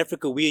in South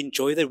Africa, we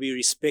enjoy that, we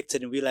respect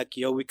it, and we're like,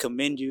 we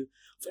commend you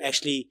for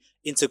actually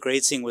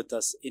integrating with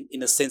us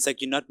in a sense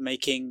like we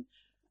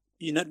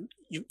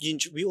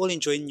all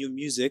enjoying your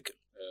music.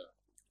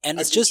 And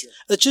it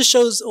just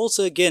shows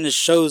also, again, it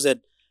shows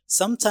that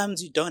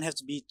sometimes you don't have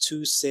to be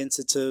too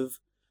sensitive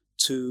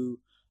to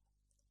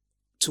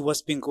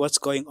what's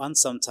going on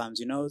sometimes,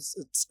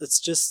 it's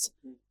just,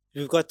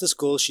 we've got this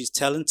girl, she's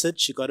talented,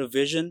 she got a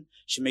vision,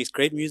 she makes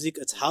great music,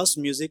 it's house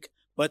music,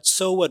 but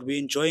so what, we're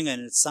enjoying it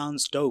and it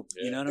sounds dope,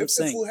 you know what I'm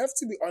saying? If we have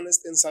to be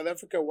honest, in South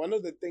Africa, one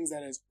of the things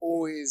that has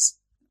always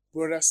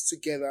brought us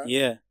together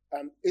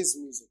is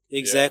music.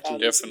 Exactly.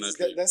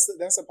 Definitely.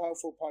 That's a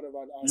powerful part of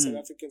our South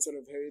African sort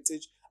of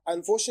heritage.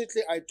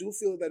 Unfortunately, I do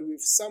feel that we've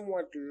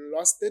somewhat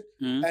lost it.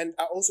 And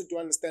I also do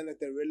understand that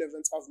the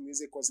relevance of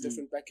music was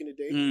different back in the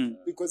day.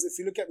 Because if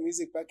you look at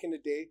music back in the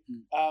day,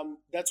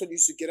 that's what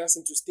used to get us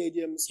into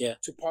stadiums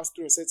to pass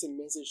through a certain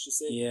message to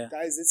say,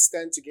 guys, let's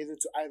stand together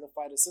to either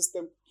fight a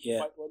system,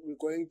 fight what we're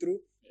going through.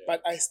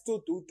 But I still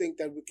do think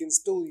that we can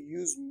still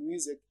use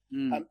music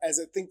as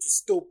a thing to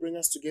still bring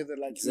us together,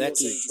 like you were saying,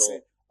 to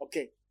say,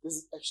 okay, this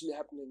is actually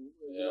happening.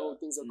 You know,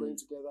 things are going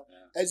together.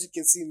 Yeah. As you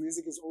can see,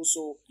 music is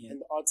also,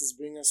 and the artists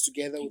bring us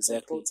together with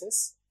our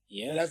protests.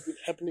 Yeah. That have been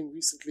happening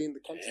recently in the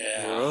country.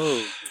 Yeah.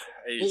 Bro.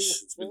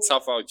 It's been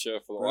tough out here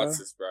for the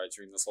artists, bro,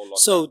 during this whole lockdown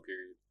So,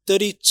 period.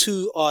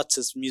 32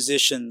 artists,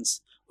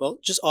 musicians, well,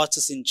 just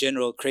artists in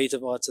general,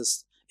 creative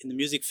artists in the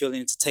music field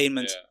and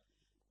entertainment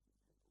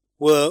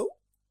were,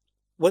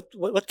 what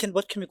can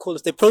we call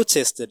it? They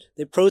protested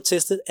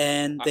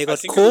and they got I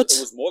think caught. It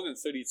was more than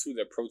 32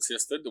 that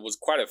protested. There was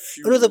quite a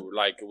few,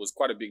 it was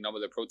quite a big number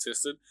that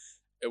protested.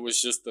 It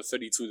was just the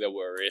 32 that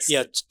were arrested.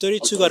 Yeah,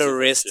 32 got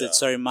arrested.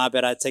 Sorry, my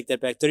bad. I take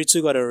that back.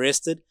 32 got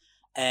arrested,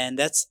 and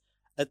that's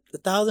a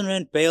 1,000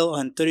 rand bail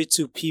on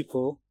 32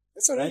 people.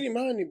 That's already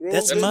money, bro.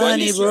 That's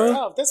money,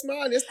 bro. That's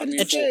money. That's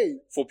money.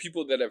 For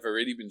people that have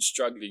already been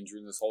struggling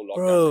during this whole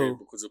lockdown period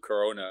because of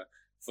Corona,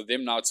 for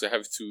them now to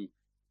have to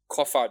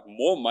cough out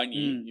more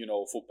money, you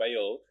know, for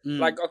bail.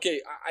 Like,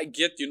 okay, I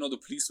get, you know, the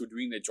police were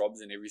doing their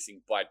jobs and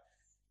everything, but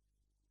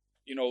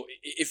you know,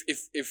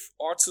 if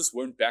artists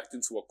weren't backed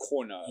into a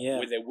corner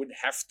where they would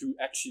have to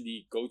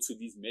actually go to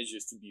these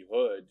measures to be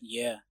heard.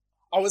 Yeah.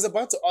 I was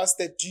about to ask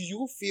that, do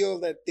you feel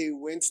that they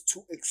went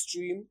too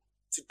extreme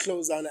to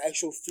close down the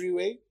actual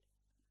freeway?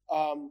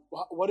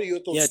 What are your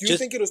thoughts? Yeah, do you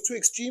think it was too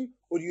extreme,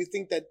 or do you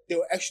think that they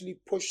were actually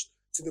pushed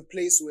to the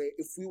place where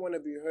if we want to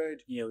be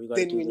heard,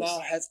 then we now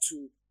have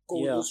to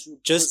go this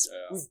route?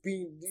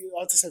 The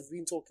artists have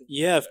been talking.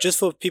 Just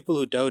for people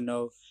who don't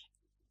know,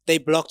 they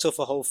blocked off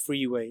a whole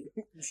freeway.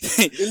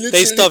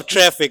 They stopped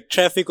traffic.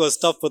 Traffic was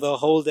stopped for the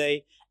whole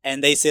day,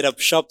 and they set up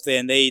shop there,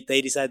 and they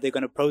decided they're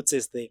going to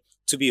protest there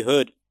to be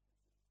heard.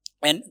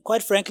 And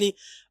quite frankly,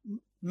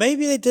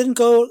 maybe they didn't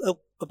go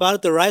about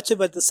it the right way,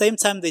 but at the same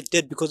time they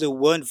did, because they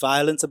weren't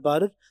violent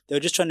about it. They were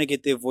just trying to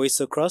get their voice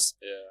across.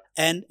 Yeah.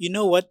 And you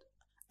know what?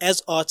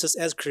 As artists,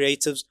 as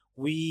creatives,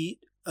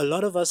 a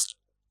lot of us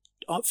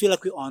feel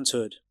like we aren't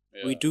heard.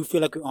 Yeah. We do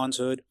feel like we aren't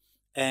heard.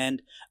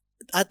 And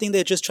I think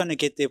they're just trying to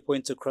get their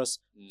point across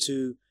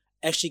to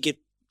actually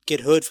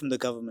get heard from the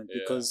government,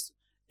 because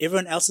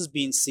everyone else is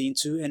being seen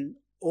to, and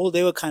all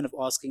they were kind of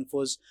asking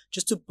for is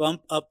just to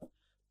bump up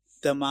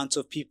the amount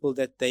of people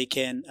that they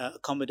can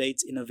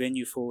accommodate in a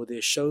venue for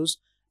their shows.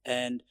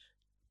 And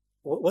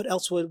what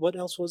else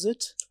was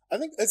it? I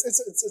think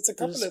it's a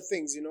couple of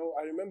things, you know.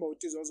 I remember what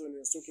is also when you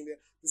were talking there.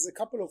 There's a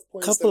couple of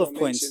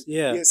points.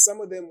 Yeah. Yes,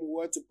 some of them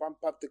were to bump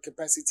up the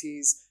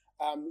capacities.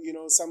 You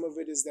know, some of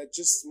it is that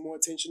just more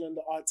attention on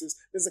the artists.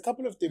 There's a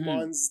couple of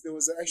demands. There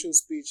was an actual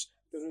speech.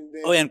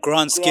 And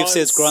grants. Gift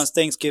says grants.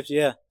 Thanks, Gift.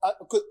 Yeah.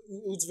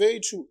 It's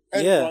very true.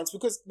 And grants,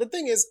 because the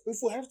thing is, if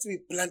we have to be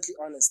bluntly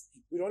honest,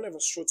 we don't have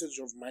a shortage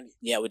of money.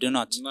 Yeah, we do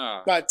not.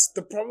 Nah. But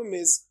the problem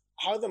is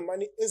how the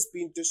money is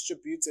being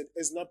distributed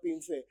is not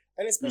being fair.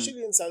 And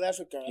especially in South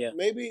Africa,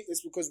 maybe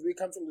it's because we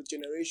come from the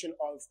generation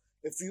of,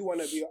 if you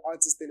want to be an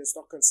artist, then it's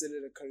not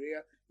considered a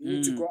career. You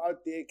need to go out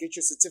there, get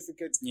your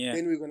certificate,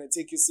 then we're going to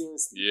take you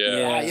seriously.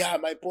 Yeah.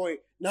 My boy.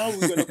 Now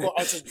we're going to go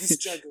out of this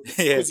struggle.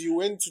 Because you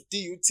went to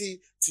DUT,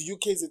 to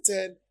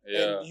UKZN,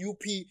 and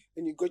UP,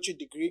 and you got your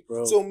degree.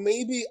 Bro. So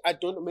maybe, I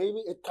don't know,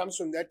 maybe it comes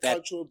from that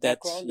cultural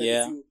background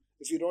that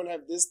if you don't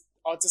have this,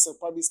 artists are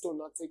probably still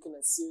not taken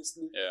as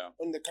seriously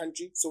in the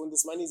country. So when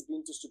this money is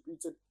being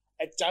distributed,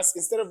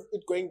 instead of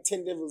it going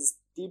 10 levels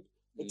deep,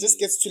 it just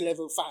gets to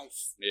level 5.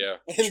 Yeah.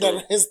 And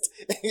the rest,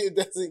 it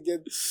doesn't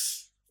get...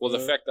 Well,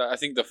 I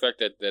think the fact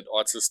that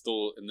artists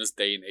still, in this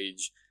day and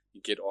age,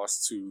 you get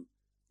asked to,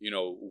 you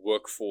know,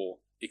 work for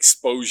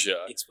exposure.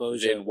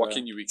 Then what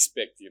can you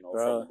expect, you know?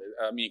 From,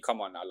 I mean,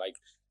 come on now. Like,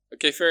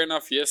 okay, fair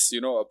enough. Yes,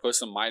 you know, a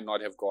person might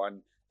not have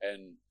gone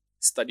and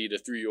studied a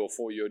 3 or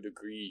 4 year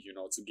degree, you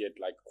know, to get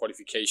like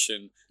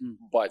qualification,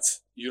 but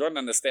you don't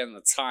understand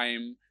the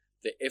time,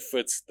 the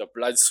effort, the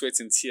blood, sweat,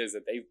 and tears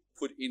that they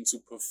put in to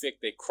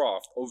perfect their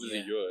craft over the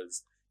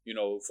years, you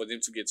know, for them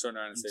to get turned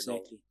around and say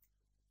no.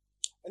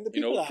 And the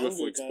people are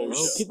hungry,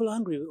 guys. People are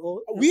hungry.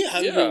 We're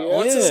hungry.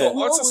 Artists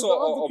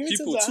are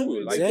people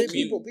too. Like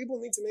people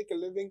need to make a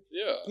living.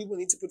 Yeah. People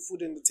need to put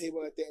food on the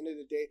table at the end of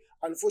the day.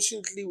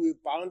 Unfortunately, we're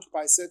bound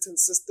by certain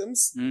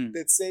systems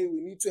that say we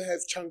need to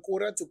have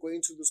chankora to go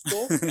into the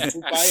store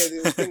to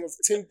buy a thing of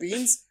tin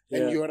beans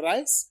and your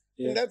rice.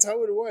 Yeah. And that's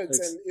how it works.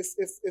 And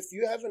if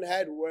you haven't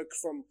had work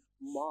from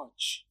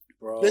March,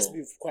 let's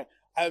be quite.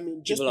 I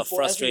mean, just people are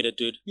frustrated,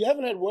 dude. You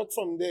haven't had work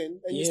from then,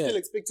 and you're still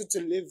expected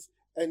to live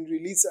and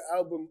release an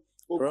album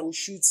or go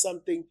shoot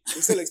something.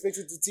 You're still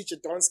expected to teach a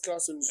dance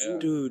class on Zoom.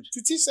 Dude.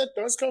 To teach that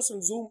dance class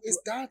on Zoom is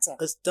data.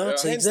 It's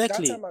data,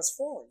 exactly. Data must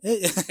fall. I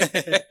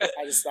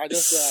just I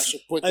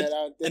should put that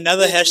out there.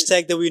 Another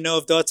hashtag that we know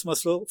of, data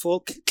must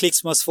fall,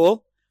 clicks must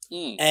fall.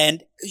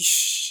 And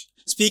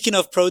speaking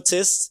of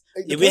protests,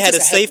 we had a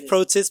safe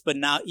protest, but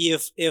now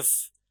if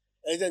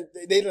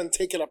they don't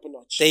take it up a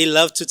notch. They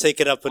love to take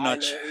it up a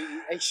notch.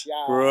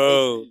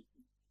 Bro.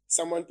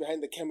 Someone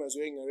behind the camera is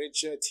wearing a red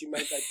shirt. He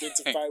might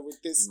identify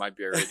with this. He might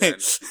be a red man.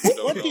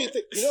 What do you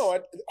think? You know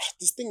what?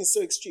 This thing is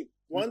so extreme.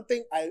 One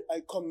thing I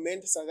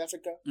commend South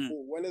Africa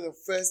for one of the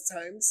first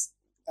times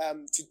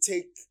to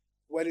take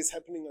what is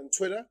happening on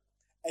Twitter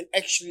and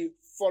actually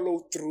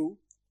follow through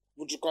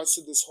with regards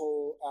to this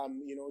whole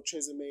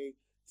Tresemme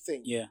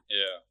thing. Yeah.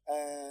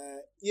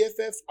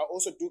 EFF, I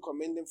also do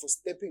commend them for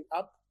stepping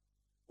up,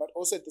 but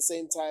also at the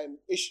same time,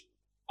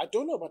 I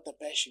don't know about the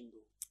bashing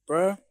though.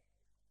 Bro,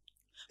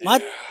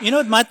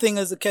 my thing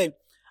is, okay,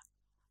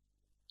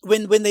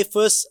 when they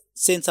first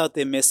sent out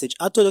their message,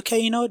 I thought,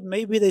 okay,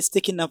 maybe they're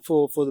sticking up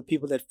for the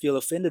people that feel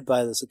offended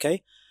by this,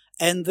 okay?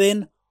 And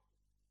then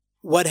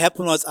what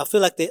happened was, I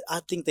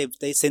think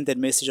they sent that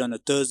message on a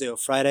Thursday or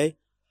Friday,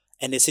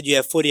 and they said you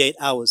have 48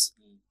 hours.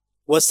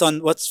 What's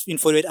in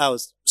 48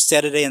 hours?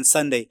 Saturday and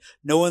Sunday.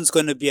 No one's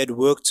going to be at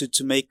work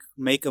to make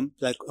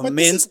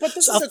amends. But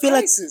this is a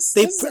crisis.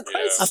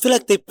 I feel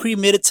like they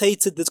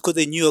premeditated this because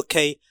they knew,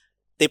 okay,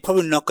 they're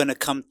probably not going to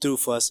come through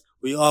for us.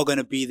 We are going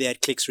to be there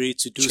at Clicks Ready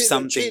to do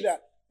something.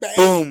 Bang,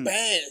 Boom.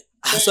 Bang.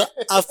 So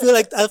I feel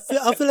like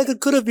it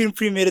could have been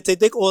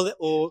premeditated,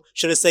 or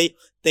should I say,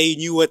 they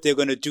knew what they're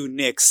going to do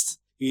next.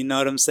 You know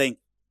what I'm saying?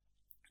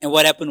 And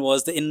what happened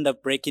was they ended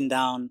up breaking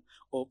down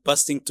or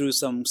busting through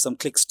some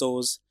Click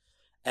stores,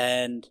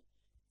 and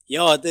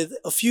there's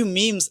a few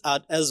memes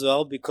out as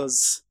well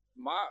because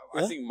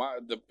I think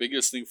the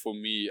biggest thing for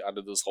me out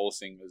of this whole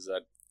thing is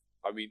that,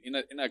 I mean,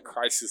 in a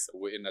crisis that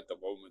we're in at the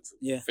moment,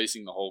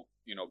 facing the whole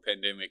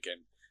pandemic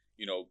and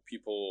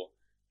people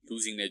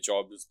losing their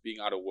jobs, being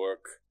out of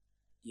work.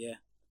 Yeah.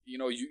 You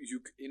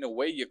in a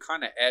way you're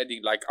kind of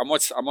adding, like, I'm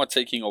not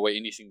taking away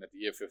anything that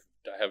the EFF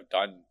have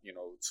done,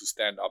 to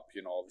stand up,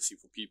 obviously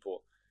for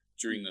people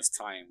during this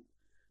time.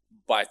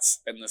 But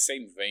in the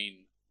same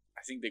vein,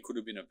 I think there could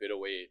have been a better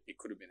way it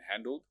could have been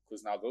handled,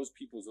 because now those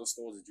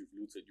stores that you've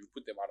looted, you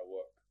put them out of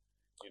work.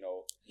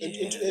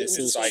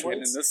 It's like, and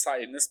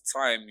in this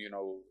time,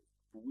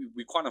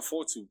 we can't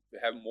afford to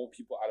have more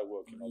people out of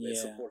work. They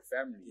support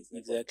families,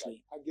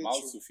 exactly,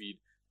 mouths to feed,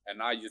 and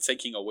now you're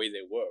taking away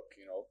their work.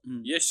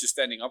 Yes, you're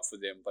standing up for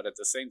them, but at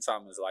the same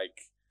time, it's like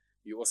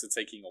you're also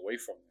taking away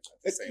from them.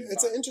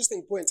 It's an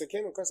interesting point. I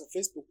came across a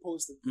Facebook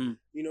post that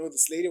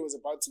this lady was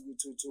about to go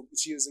to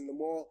she was in the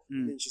mall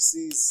and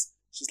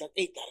she's like,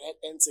 hey,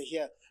 that answer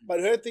here. But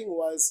her thing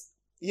was,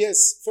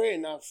 yes, fair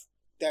enough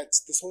that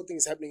this whole thing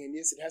is happening, and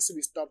yes, it has to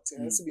be stopped,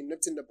 it has to be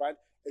nipped in the bud,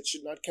 it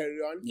should not carry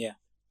on. Yeah.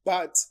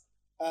 But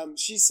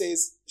she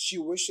says she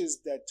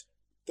wishes that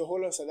the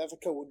whole of South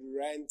Africa would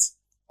rant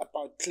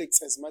about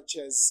Clicks as much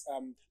as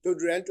they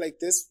would rant like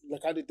this,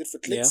 like how they did for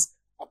Clicks,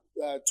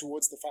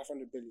 towards the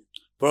 500 billion.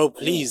 Bro,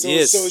 please,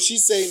 yes. So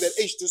she's saying that,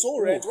 this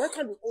whole rant, why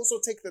can't we also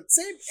take that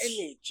same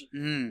energy?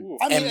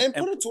 I mean, and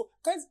put it to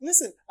guys.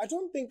 Listen, I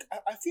don't think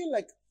I feel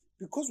like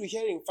because we're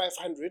hearing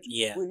 500,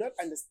 we're not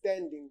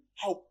understanding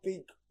how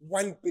big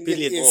 1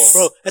 billion is.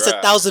 Bro, that's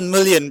 1,000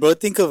 million, bro.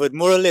 Think of it,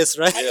 more or less,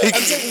 right?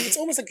 I'm saying it's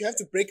almost like you have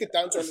to break it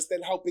down to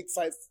understand how big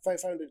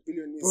 500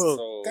 billion is.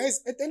 Bro.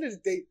 Guys, at the end of the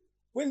day,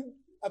 when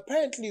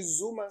apparently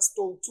Zuma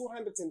stole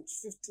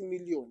 250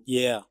 million,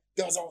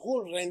 there was a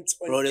whole rant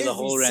on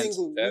every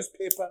single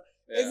newspaper.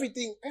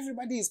 Everything,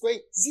 everybody is going,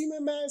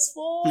 Zimmerman's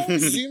for,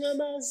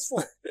 Zimmerman's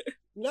for.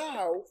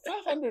 Now,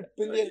 500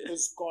 billion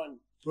is gone.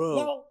 Bro.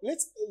 Now,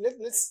 let's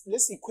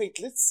equate.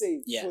 Let's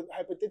say,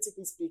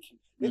 hypothetically speaking,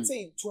 let's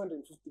say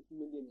 250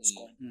 million is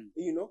gone.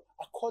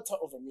 A quarter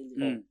of a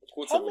million.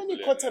 How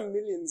many quarter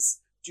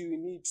millions do you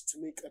need to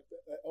make a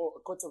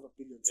quarter of a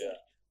billion? Sorry.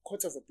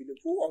 Quarter of a billion.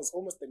 Who was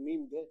almost the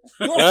name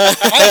there? No, I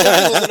thought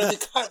it was going to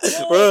be cut.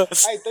 No, bro.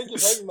 Thank you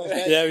very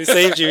much. Yeah, we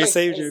saved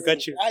you. We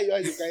got you.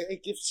 You guys,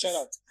 give shout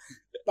out.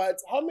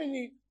 But how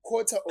many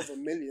quarter of a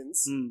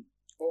millions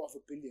or of a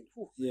billion?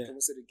 Can we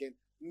say it again?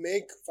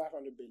 Make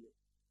 500 billion.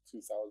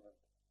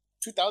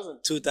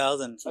 2,000.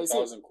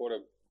 2,000 quarter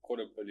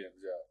billions.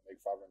 Yeah, make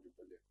 500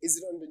 billion. Is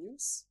it on the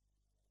news?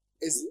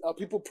 Are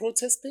people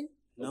protesting?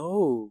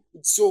 No.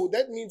 So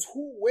that means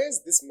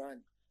where's this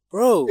money?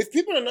 Bro. If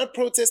people are not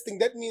protesting,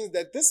 that means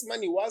that this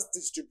money was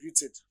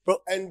distributed.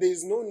 Bro. And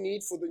there's no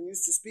need for the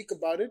news to speak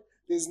about it.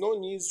 There's no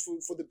need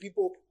for the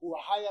people who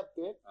are high up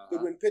there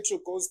that when petrol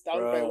goes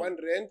down by 1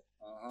 rand,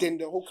 then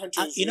the whole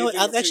country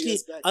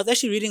is I was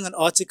actually reading an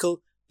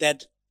article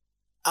that,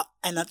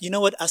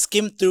 I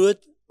skimmed through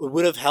it. It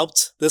would have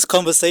helped this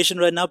conversation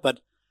right now,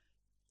 but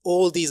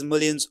all these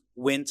millions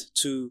went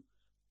to,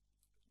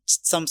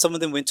 some of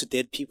them went to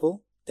dead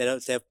people that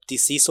have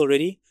deceased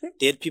already,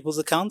 dead people's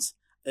accounts.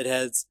 It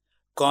has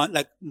gone,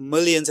 like,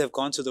 millions have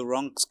gone to the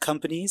wrong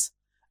companies.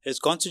 It's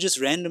gone to just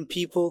random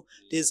people.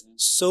 There's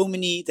so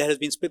many that has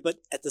been split, but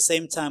at the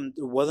same time,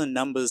 there wasn't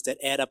numbers that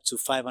add up to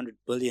 500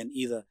 billion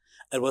either.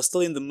 It was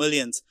still in the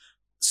millions.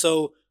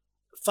 So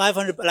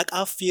 500, like,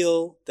 I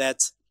feel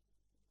that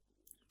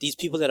these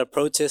people that are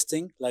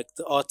protesting, like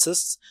the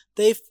artists,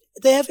 they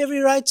have every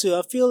right to.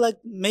 I feel like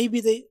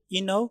maybe they,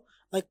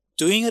 like,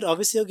 doing it,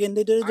 obviously, again,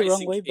 they did it the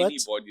wrong way, but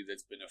anybody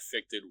that's been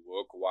affected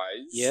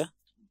work-wise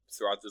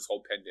throughout this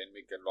whole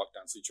pandemic and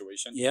lockdown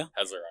situation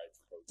has a right to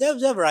protest.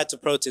 They have a right to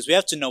protest. We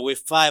have to know we're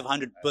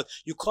 500, but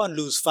you can't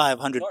lose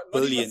 500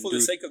 billion. Not even for the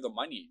sake of the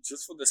money,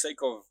 just for the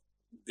sake of,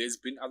 there's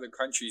been other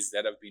countries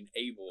that have been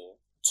able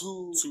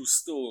to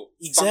still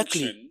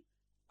function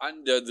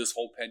under this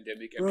whole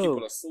pandemic, and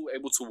people are still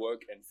able to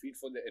work and feed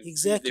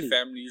their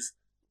families.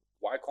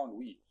 Why can't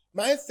we?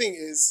 my thing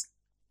is,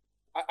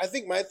 I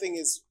think my thing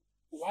is,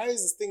 why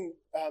is this thing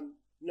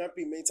not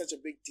being made such a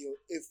big deal?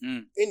 If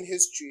in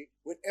history,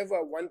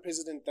 whenever one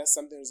president does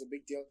something, it was a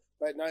big deal.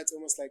 But now it's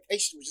almost like,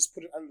 actually, we just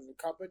put it under the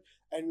carpet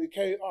and we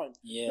carry on.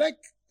 Yeah. Like,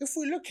 if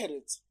we look at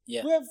it,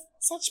 we have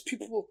such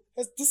people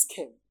as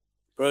Dis-Chem.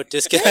 Bro,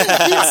 Dis-Chem.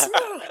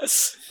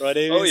 Bro,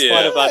 they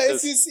smart about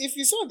this. If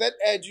you saw that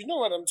ad, you know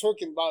what I'm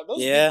talking about. Those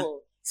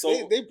people,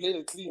 so they played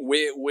it clean.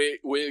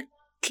 Where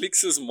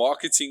Clix's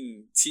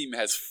marketing team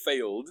has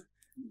failed,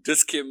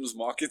 Dis-Chem's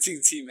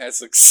marketing team has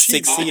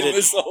succeeded in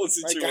this whole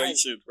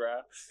situation,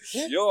 bro.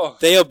 Yeah. Yo,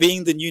 they are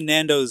being the new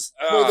Nandos.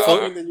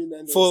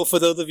 For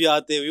those of you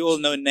out there, we all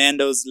know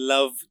Nandos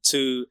love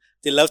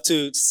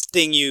to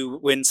sting you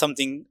when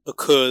something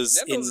occurs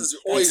in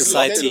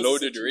society.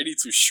 Loaded, ready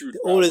to shoot.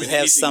 They always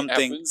have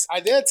something.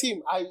 Their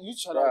team, you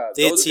shut up.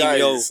 Their team,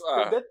 guys,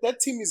 that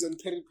team is on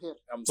peri-peri.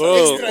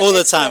 Bro, all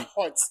the time.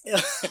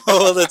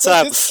 All the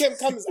time. Dis-Chem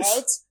comes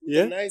out with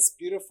a nice,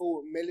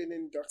 beautiful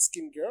melanin dark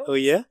skin girl. Oh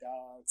yeah?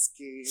 Dark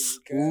skin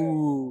girl.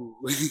 Ooh.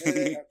 I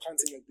can't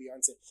sing like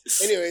Beyonce.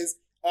 Anyways,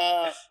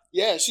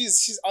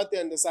 she's out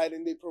there on the side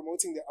and they're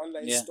promoting their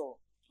online store.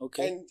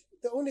 Okay. And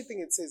the only thing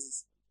it says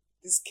is,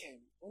 Dis-Chem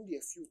only a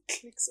few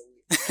clicks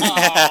away.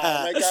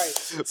 My guy.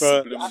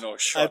 Bro, subliminal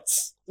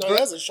shots. No,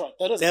 that's a shot.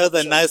 That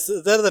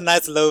was a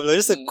nice logo.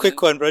 Just a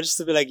quick one, bro. Just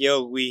to be like,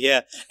 yo, we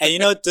here. And you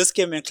know,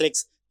 Dis-Chem and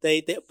Clicks,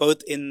 they're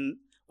both in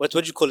what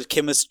would you call it?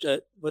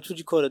 What would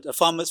you call it? A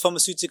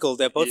pharmaceutical.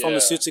 They're both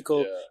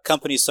pharmaceutical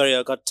companies. Sorry,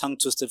 I got tongue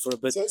twisted for a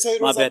bit. So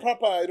it was My a bad.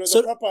 proper direct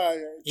sort of,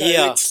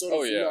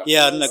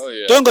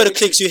 Don't go to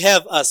Clicks. You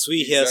have us.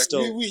 We here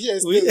still. We here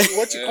still.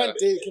 What you can't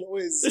take, you can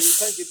always. You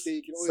can't get there.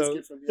 You can always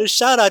get from here.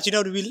 Shout out.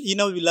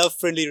 We love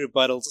friendly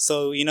rebuttals.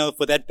 So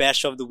for that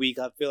bash of the week,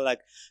 I feel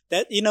like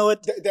that. You know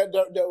what? That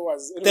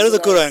was a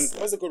good one.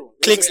 That was a good one.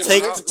 Clicks,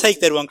 take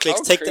that one. Clicks,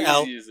 take the L.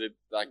 How crazy is it?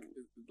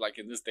 Like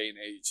in this day and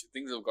age,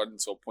 things have gotten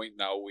to a point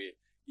now where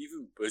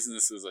even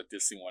businesses are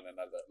dissing one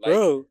another. Like,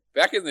 bro,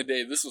 back in the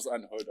day, this was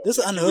unheard of. This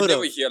is unheard of. You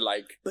never hear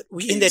but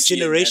we in that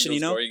generation,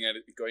 going at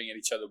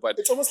each other. But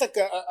it's almost like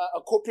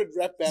a corporate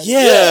rap band.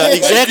 Yeah,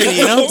 exactly.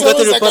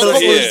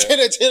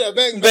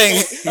 Bang,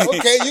 bang.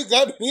 Okay, you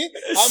got me.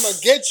 I'ma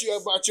get you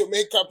about your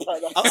makeup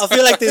product. I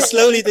feel like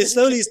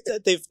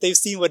they've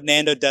seen what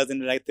Nando does,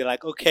 and they're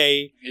like,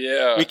 okay,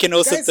 we can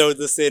also throw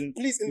this in.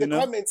 Please, in the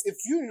comments, if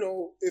you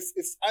know if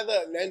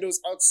either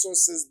Nando's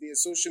outsources their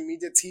social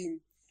media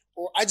team.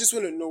 Or I just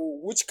want to know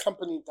which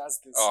company does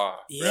this.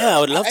 I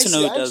would love to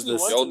know who does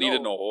this. They all need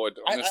an award,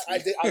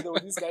 honestly. I know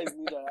these guys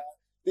need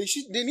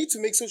They need to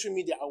make social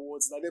media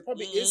awards. Now there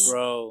probably is,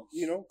 bro.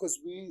 Because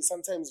we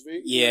sometimes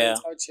very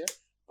ignorant out here.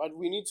 But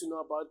we need to know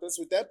about this.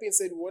 With that being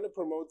said, we want to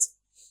promote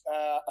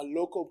a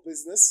local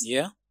business.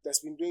 That's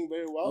been doing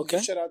very well.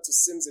 Okay. Shout out to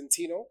Sims and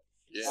Tino.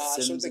 Yeah,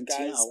 showed the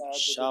guys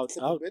shout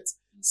out. A bit.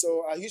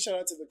 So huge shout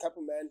out to the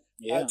couple, man.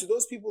 To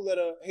those people that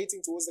are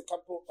hating towards the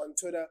couple on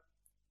Twitter.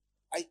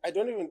 I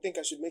don't even think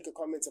I should make a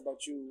comment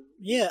about you.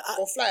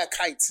 Go fly a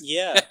kite.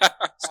 Yeah.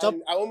 Stop.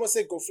 I almost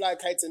said go fly a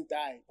kite and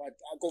die, but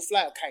go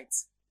fly a kite.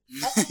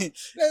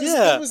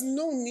 There was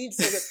no need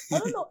for that. I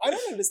don't know. I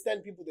don't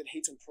understand people that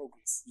hate on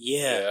progress.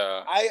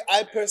 Yeah.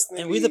 I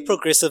personally. And we're the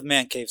progressive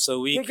man cave, so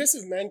we.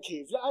 Progressive man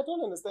cave. I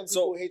don't understand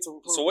people who hate on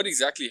progress. So what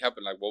exactly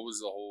happened? Like, what was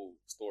the whole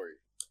story?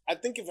 I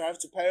think if I have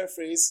to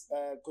paraphrase,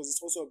 because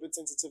it's also a bit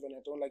sensitive and I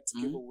don't like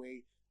to give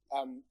away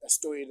a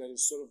story that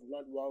is sort of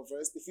not well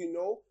versed. If you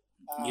know.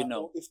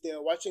 If they're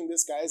watching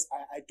this, guys,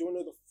 I don't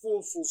know the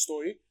full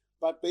story,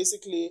 but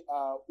basically,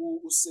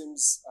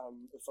 Sims,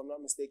 if I'm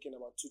not mistaken,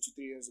 about 2 to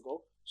 3 years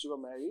ago, she got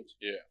married.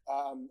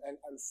 And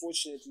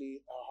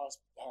unfortunately,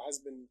 her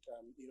husband,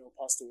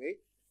 passed away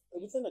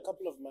within a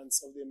couple of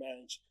months of their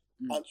marriage.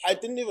 I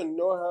didn't even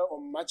know her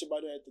or much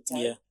about her at the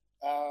time.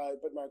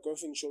 But my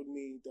girlfriend showed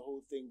me the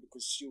whole thing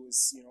because she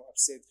was,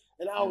 upset,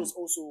 and I was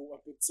also a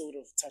bit sort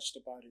of touched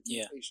about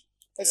it.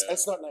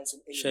 It's not nice.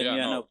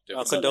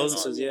 Our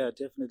condolences,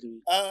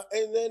 definitely.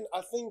 And then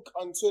I think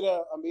on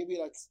Twitter, maybe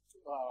like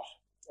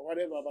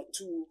about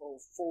 2 or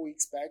 4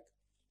 weeks back,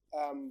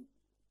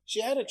 she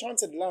had a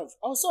chance at love.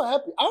 I was so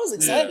happy. I was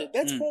excited.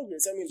 That's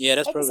progress. I mean,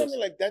 that's for progress. Something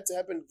like that to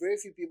happen, very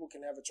few people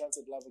can have a chance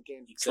at love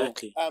again.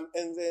 Exactly.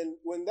 And then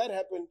when that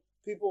happened,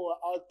 people were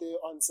out there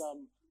on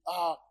some.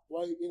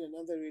 Why are you in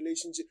another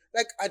relationship?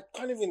 Like, I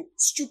can't even,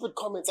 stupid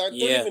comments. I don't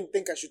even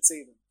think I should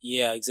say them.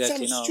 Yeah,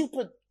 exactly. Some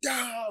stupid,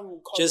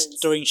 damn comments.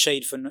 Just throwing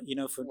shade for.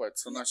 What?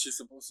 So now she's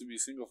supposed to be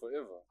single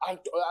forever?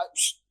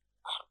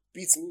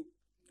 Beats me.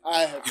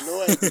 I have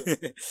no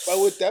idea. But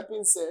with that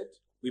being said,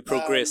 we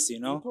progress, We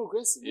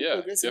progress.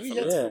 Definitely. We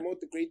have to promote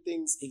the great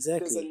things. Exactly.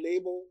 There's a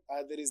label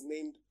that is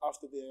named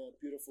after their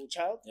beautiful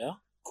child.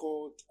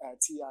 Called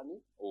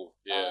Tiani. Oh,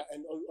 yeah.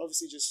 And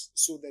obviously just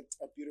saw that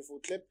beautiful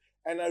clip.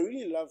 And I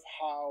really love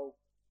how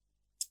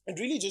it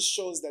really just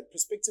shows that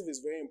perspective is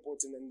very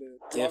important and the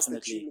glass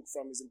that you look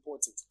from is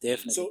important.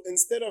 Definitely. So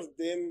instead of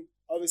them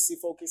obviously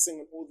focusing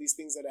on all these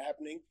things that are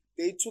happening,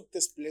 they took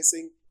this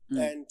blessing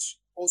and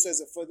also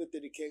as a further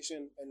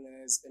dedication and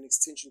as an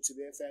extension to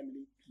their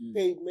family,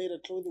 they made a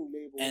clothing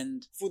label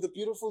And for the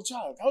beautiful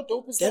child. How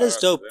dope is that? that is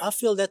dope. I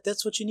feel that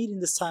that's what you need in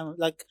this time.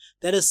 Like,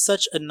 that is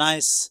such a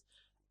nice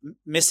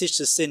message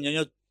to send.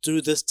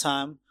 Through this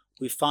time,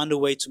 we found a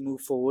way to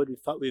move forward.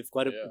 We've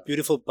got a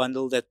beautiful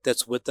bundle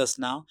that's with us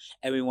now,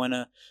 and we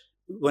wanna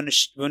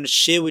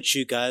share with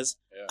you guys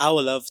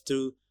our love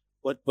through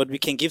what we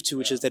can give to,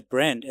 which is that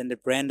brand, and the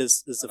brand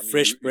is a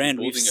fresh brand.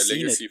 We've building a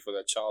seen legacy it. for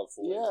that child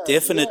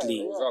Definitely.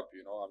 Grows up,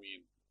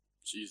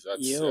 Jeez,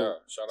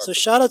 that's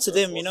shout out to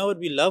them. Awesome. You know what?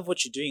 We love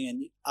what you're doing,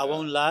 and I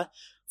won't lie.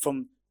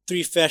 From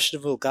 3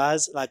 fashionable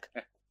guys, like,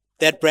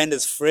 that brand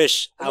is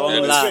fresh. I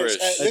won't lie.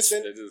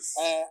 Listen,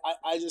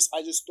 I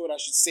just thought I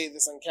should say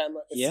this on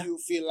camera. If you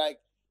feel like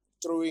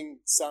throwing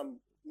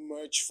some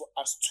merch for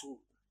us too,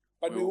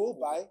 but we will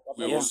buy.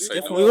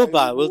 We will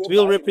buy.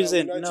 We'll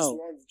represent.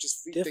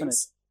 Just free definitely.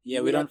 Things.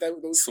 Yeah, we don't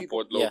those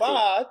support people. local.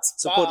 But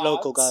support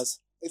local guys.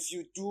 If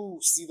you do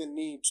see the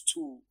need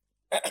to,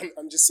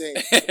 I'm just saying.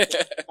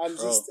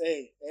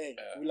 Hey,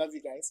 we love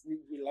you guys. We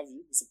love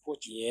you. We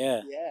support you.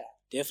 Yeah.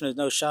 Definitely.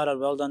 No, shout out.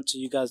 Well done to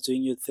you guys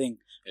doing your thing.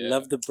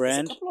 Love the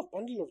brand. There's a couple of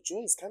bundle of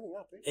joys coming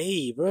up.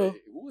 Hey, bro.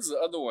 Hey, who's the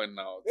other one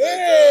now?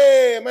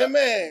 My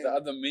man. The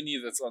other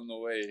mini that's on the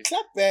way.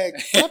 Clap back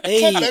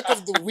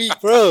of the week,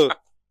 bro.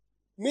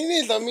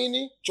 Mini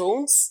Dlamini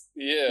Jones.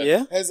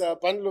 Yeah. Has a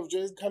bundle of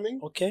joys coming.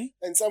 Okay.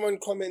 And someone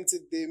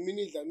commented the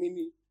Mini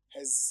Dlamini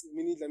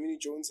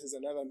Jones has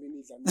another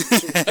Mini Dlamini.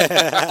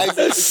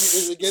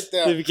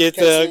 If you get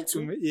there,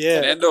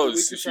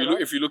 Nando's.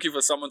 If you're looking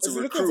for someone to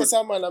recruit, looking for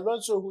someone, I'm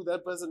not sure who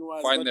that person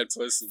was. Find that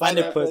person. Find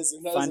that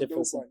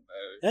person.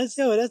 That's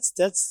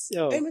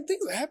yo. Hey man,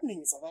 things are happening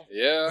in South Africa.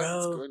 Yeah,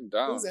 it's going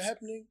down. Things are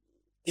happening.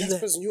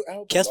 Casper's new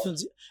album.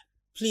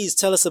 Please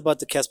tell us about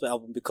the Casper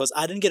album, because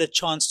I didn't get a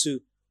chance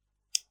to.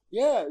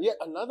 Yeah.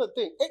 Another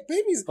thing. Hey,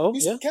 babies.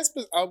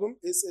 Casper's album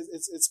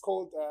it's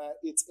called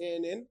it's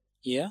ANN.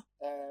 Yeah.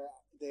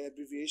 The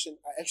abbreviation,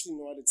 I actually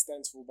know what it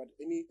stands for, but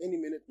any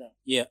minute now.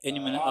 Yeah, any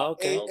minute.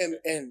 Okay.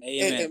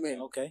 AMN.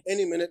 Okay.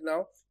 Any minute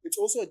now. It's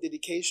also a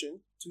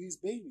dedication to his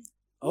baby.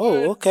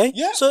 Oh, okay.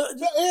 Yeah. So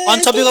on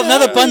topic of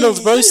another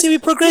bundles, bro. You see, we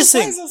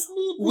progressing.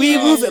 We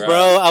move it,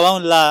 bro. I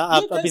won't lie.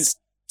 I've been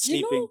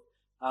sleeping.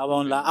 I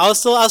won't lie. I was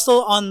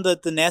still on the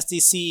Nasty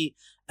C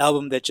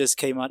album that just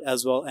came out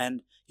as well,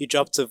 and he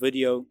dropped a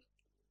video.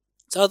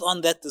 So I was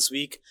on that this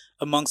week,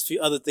 amongst a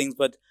few other things,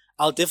 but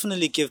I'll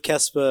definitely give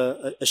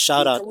Casper a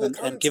shout out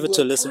and give it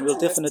to a listen. We'll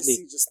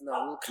definitely.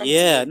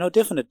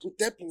 Definite. With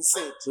that being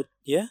said,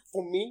 yeah.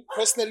 For me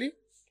personally,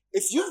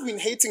 if you've been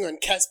hating on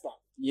Casper,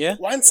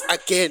 once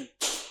again,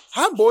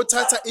 Hambo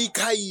Tata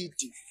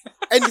Ikaidi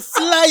and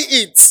fly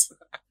it.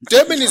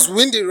 Durban is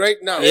windy right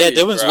now. Yeah,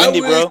 Durban's windy,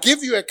 bro. I will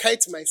give you a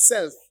kite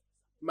myself,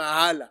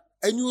 Mahala,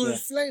 and you will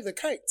fly the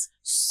kite.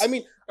 I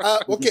mean,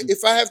 okay,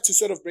 if I have to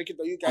sort of break it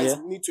down, you guys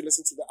need to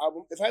listen to the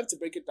album. If I have to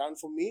break it down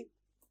for me,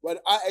 what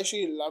I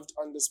actually loved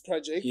on this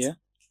project,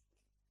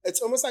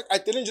 it's almost like I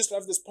didn't just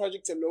love this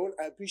project alone.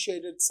 I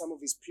appreciated some of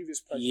his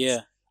previous projects.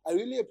 Yeah. I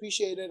really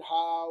appreciated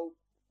how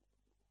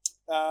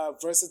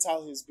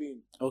versatile he's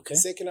been. Okay.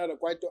 He's taken out a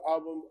Kwaito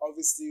album.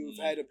 Obviously, we've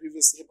had a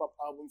previous hip-hop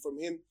album from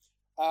him.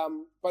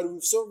 But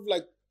we've sort of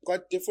like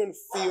got different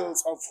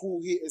feels of who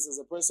he is as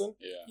a person.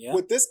 Yeah.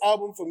 With this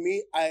album, for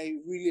me, I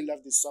really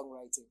love his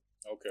songwriting.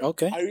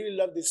 Okay. I really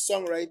love this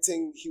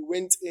songwriting. He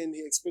went in,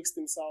 he expressed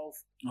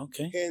himself.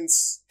 Okay.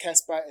 Hence,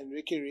 Casper and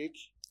Ricky Rick.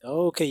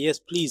 Okay, yes,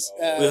 please.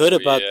 We heard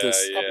about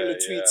this. A couple of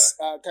tweets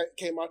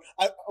came out.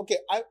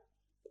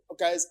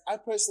 Guys, I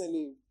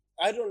personally,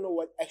 I don't know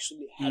what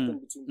actually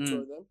happened between the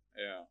two of them.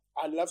 Yeah.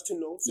 I'd love to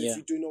know. So if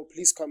you do know,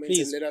 please comment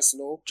and let us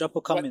know. Drop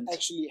a comment. What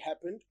actually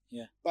happened.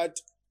 Yeah. But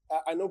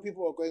I know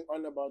people are going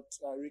on about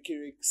Ricky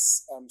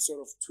Rick's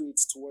sort of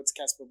tweets towards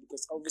Casper,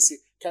 because obviously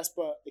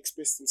Casper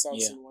expressed himself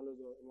in one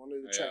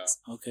of the tracks.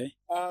 Okay.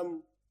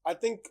 I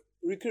think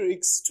Ricky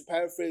Rick's, to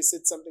paraphrase,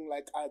 said something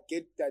like, "I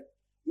get that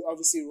you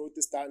obviously wrote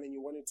this down and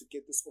you wanted to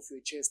get this off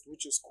your chest,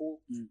 which is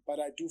cool. But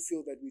I do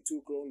feel that we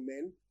two grown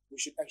men, we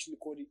should actually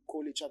call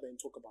each other and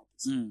talk about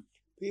this."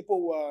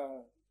 People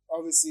were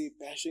obviously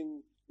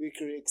bashing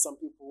Ricky Rick. Some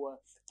people were.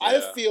 I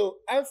don't feel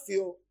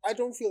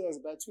it was a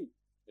bad tweet.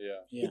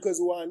 Yeah. Because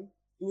one,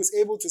 he was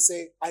able to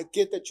say, "I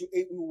get that you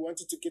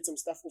wanted to get some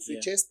stuff off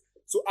your chest."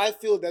 So I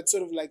feel that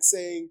sort of like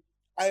saying,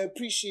 I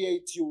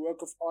appreciate your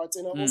work of art,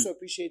 and I also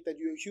appreciate that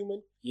you're a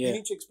human. You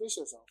need to express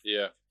yourself.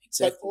 Yeah.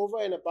 Exactly. But over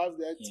and above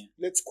that,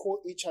 let's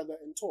call each other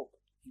and talk.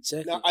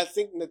 Exactly. Now, I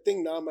think the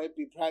thing now might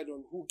be pride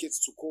on who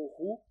gets to call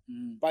who,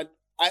 but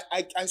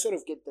I sort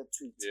of get that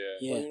tweet.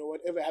 Yeah. Or,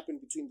 whatever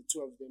happened between the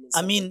two of them.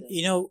 I mean,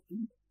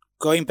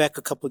 going back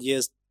a couple of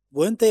years,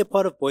 weren't they a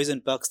part of Boys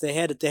and Bucks? They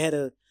had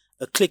a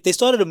clique. They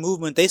started a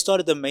movement. They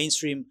started the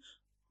mainstream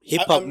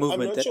hip hop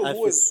movement. I'm not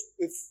sure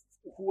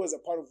who was a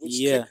part of which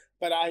clique,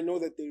 but I know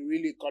that they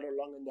really got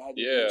along and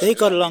they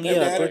got along. They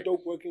had a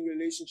dope working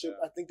relationship.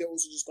 I think they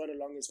also just got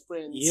along as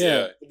friends.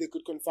 But they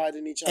could confide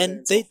in each other.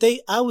 And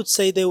I would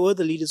say they were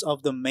the leaders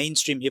of the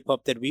mainstream hip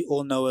hop that we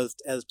all know as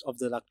of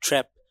the like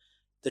trap,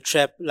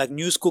 like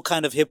new school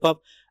kind of hip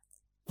hop.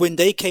 when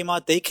they came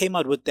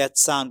out with that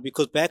sound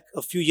because back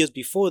a few years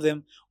before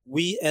them,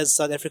 we as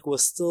South Africa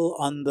was still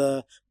on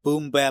the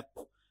boom bap,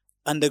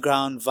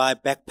 underground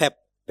vibe,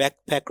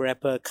 backpack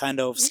rapper kind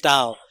of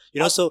style.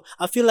 So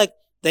I feel like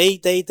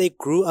they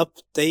grew up.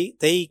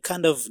 They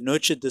kind of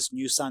nurtured this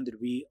new sound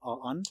that we are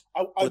on.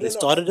 I they don't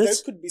started know. it.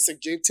 That could be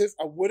subjective.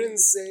 I wouldn't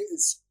say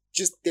it's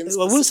just them.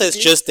 I wouldn't say it's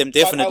just them.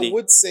 Definitely, but I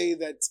would say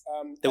that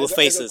they were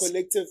faces. As a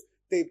collective,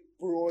 they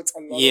brought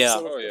a lot of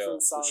sort of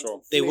different sounds.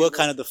 Sure. They were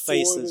kind of the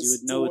faces. You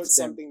would know it's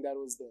them. Something that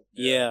was there.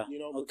 Yeah.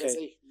 Because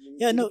okay.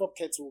 Hip hop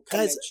cats will come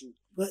at you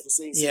for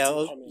saying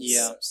certain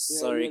comments.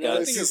 Sorry,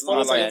 guys. I think it's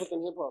not like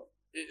African hip hop.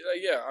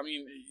 I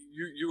mean,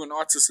 you're an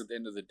artist at the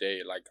end of the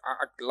day. Like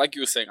like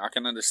you were saying, I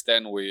can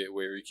understand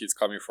where Ricky's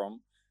coming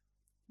from,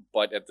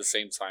 but at the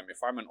same time, if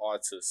I'm an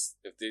artist,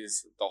 if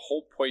there's the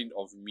whole point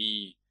of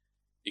me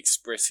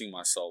expressing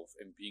myself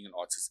and being an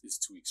artist is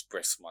to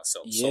express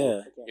myself. Yeah.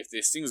 So if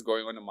there's things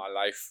going on in my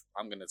life,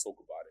 I'm gonna talk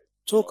about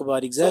it. Talk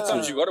about exactly.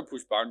 Sometimes you gotta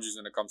push boundaries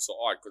when it comes to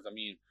art, because I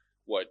mean,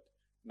 what?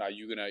 Now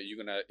you're gonna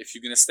if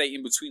you're gonna stay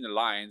in between the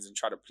lines and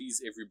try to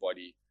please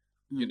everybody,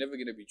 you're never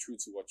gonna be true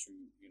to what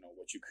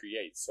you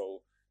create.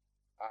 So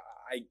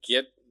I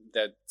get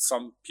that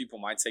some people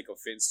might take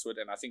offense to it,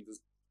 and I think this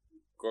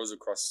goes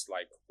across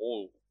like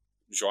all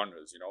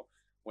genres.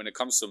 When it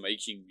comes to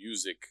making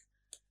music,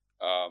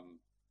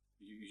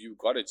 you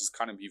gotta just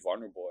kind of be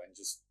vulnerable and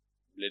just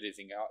let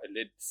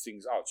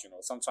things out.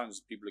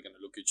 Sometimes people are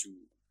gonna look at you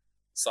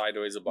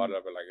sideways about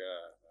it, but like,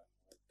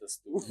 this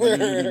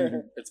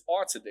dude. It's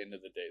art at the end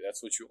of the day.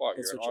 That's what you are.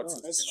 You're an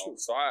artist. That's true.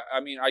 So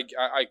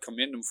I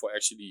commend him for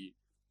actually,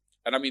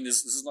 and I mean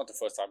this is not the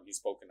first time he's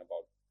spoken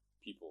about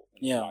people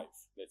in his life.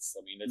 Let's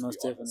be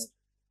honest.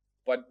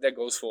 But that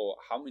goes for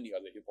how many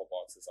other hip hop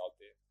artists out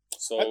there.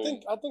 So I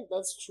think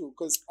that's true,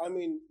 because I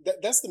mean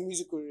that's the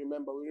music we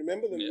remember. We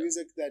remember the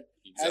music that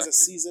has a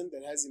season,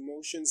 that has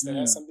emotions, that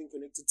has something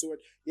connected to it.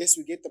 Yes,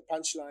 we get the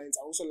punchlines.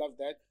 I also love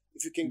that.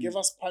 If you can give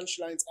us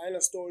punchlines and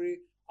a story,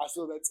 I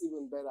feel that's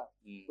even better.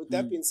 With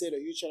that being said, a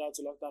huge shout out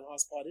to Lockdown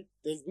House Party.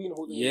 They've been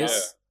holding it down.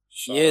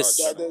 Yes.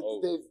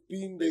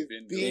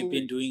 They've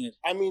been doing it.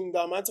 I mean,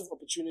 the amount of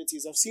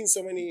opportunities. I've seen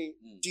so many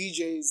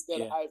DJs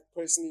that I've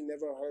personally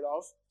never heard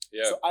of.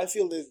 Yeah. So I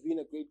feel they've been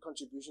a great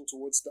contribution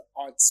towards the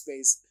art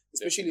space,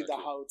 especially the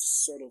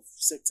house sort of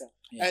sector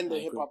and the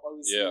hip hop,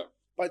 obviously. Yeah.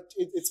 But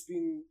it's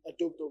been a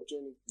dope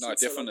journey. No,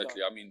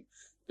 definitely. I mean,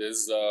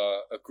 there's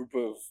a group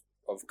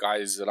of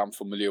guys that I'm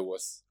familiar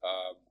with.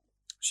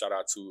 Shout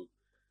out to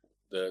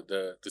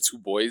the two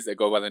boys that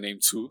go by the name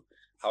Two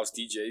House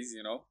DJs.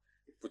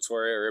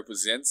 Pretoria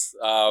represents.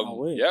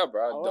 Yeah,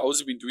 bro. Those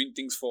have been doing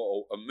things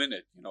for a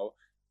minute.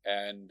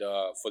 And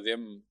for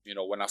them,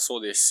 when I saw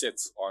their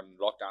sets on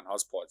Lockdown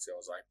House Party, I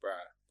was like,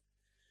 bruh,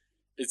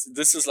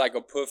 this is like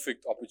a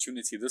perfect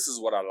opportunity. This is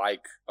what I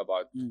like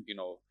about,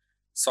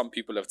 some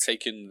people have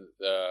taken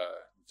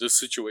this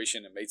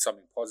situation and made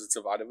something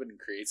positive out of it and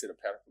created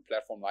a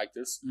platform like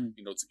this,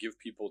 to give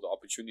people the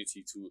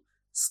opportunity to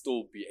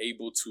still be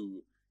able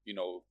to,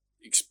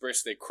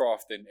 express their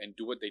craft and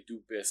do what they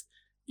do best,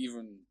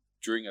 even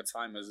during a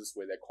time as this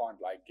where they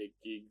can't like get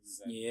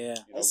gigs and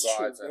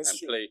guys and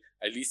play.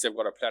 At least they've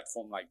got a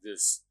platform like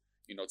this,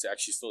 to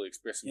actually still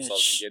express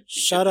themselves and get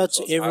shout out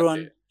to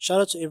everyone.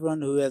 Shout out to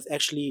everyone who has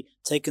actually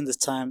taken this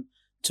time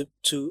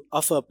to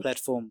offer a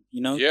platform,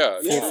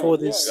 for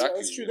this. Exactly,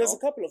 that's true. There's a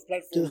couple of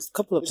platforms. There's a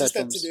couple of it's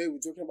platforms. Just that today we're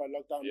talking about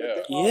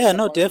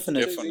lockdown.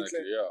 Definitely.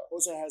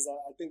 Also has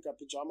I think a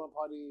pajama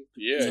party.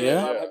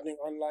 Happening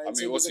online. I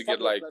mean, we also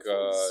get like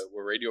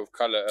Radio of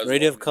Color as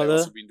Radio well. of Color. They've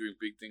also been doing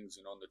big things,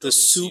 on the Durban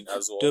scene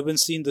as well. Durban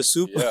scene, the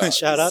Soup. Yeah,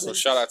 shout out. So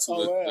shout out to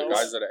the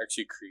guys that are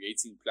actually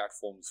creating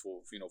platforms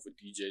for for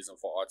DJs and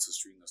for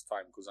artists during this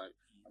time, because I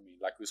mean,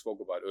 like we spoke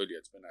about earlier,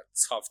 it's been a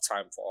tough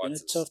time for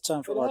artists.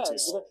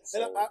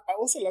 And I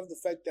also love the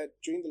fact that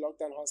during the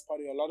Lockdown House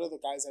Party, a lot of the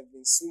guys have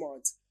been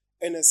smart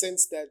in a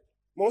sense that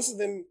most of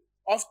them,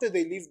 after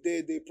they leave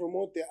there, they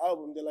promote their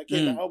album. They're like,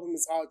 hey, the album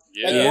is out.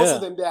 And most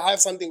of them, they have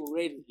something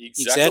ready.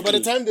 Exactly. So by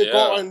the time they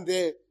go on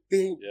there,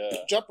 they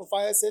drop a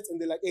fire set and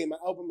they're like, hey, my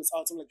album is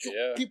out. I'm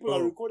like, people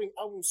are recording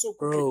albums so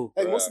quickly.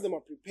 Like most of them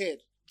are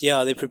prepared.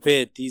 Yeah, they're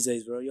prepared these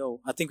days, bro.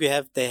 I think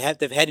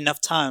they've had enough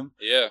time.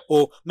 Yeah.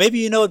 Or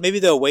maybe maybe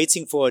they're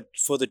waiting for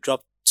the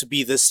drop to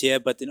be this year,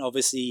 but then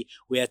obviously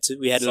we had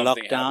a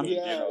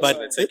lockdown.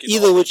 But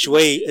either which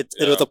way, it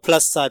was a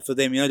plus side for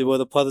them. They were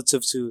the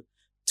positive to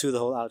the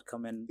whole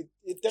outcome, and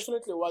it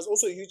definitely was.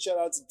 Also, a huge shout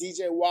out to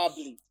DJ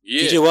Wobbly.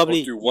 Yeah, DJ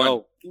Wobbly. He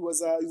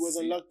was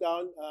on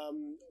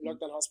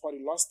lockdown house party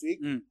last week.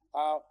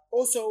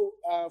 Also,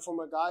 from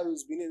a guy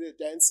who's been in the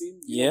dance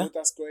scene, with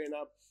us growing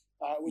up,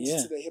 went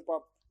to the hip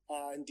hop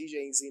and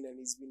DJing scene, and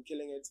he's been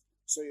killing it.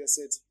 So you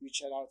said, huge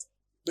shout out,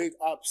 big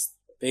ups.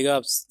 Big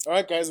ups. All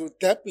right, guys. With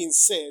that being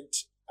said,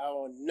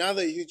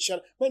 another huge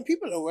shout. Man,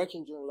 people are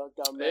working during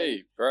lockdown, man.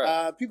 Hey,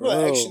 bro. People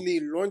are actually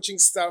launching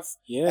stuff.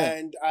 Yeah.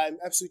 And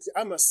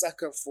I'm a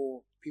sucker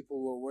for people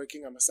who are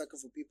working. I'm a sucker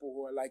for people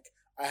who are like,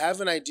 I have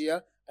an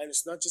idea, and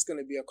it's not just going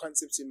to be a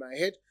concept in my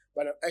head,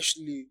 but I'm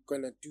actually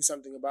gonna do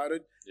something about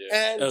it.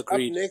 Yeah. And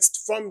Agreed. up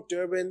next from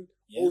Durban,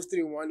 Yeah.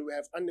 031, we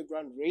have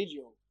Underground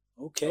Radio.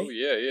 Okay. Oh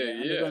yeah.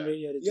 Underground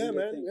Radio, they do Yeah, their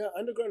man. thing. Yeah,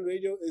 Underground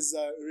Radio is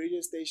a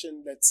radio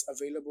station that's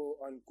available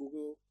on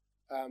Google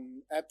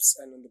apps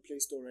and on the Play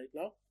Store right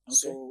now. Okay.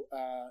 So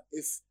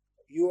if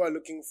you are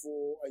looking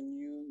for a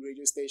new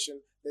radio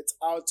station that's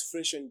out,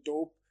 fresh and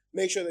dope,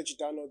 make sure that you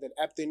download that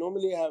app. They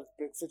normally have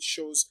breakfast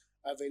shows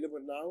available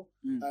now.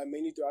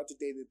 Mainly throughout the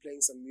day, they're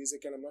playing some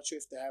music, and I'm not sure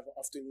if they have an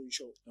afternoon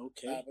show.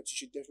 Okay. But you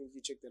should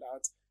definitely check that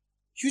out.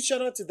 Huge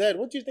shout out to that.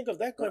 What do you think of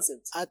that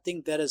concept? I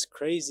think that is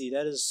crazy.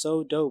 That is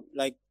so dope.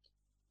 Like,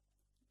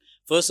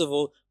 first of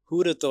all, who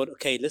would have thought,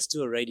 okay, let's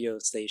do a radio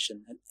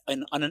station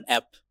and on an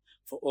app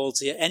for all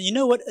to hear. And you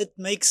know what? It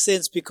makes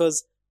sense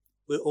because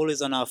we're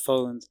always on our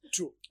phones.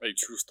 True. A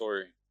true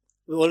story.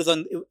 We're always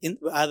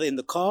either in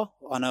the car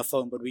or on our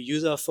phone, but we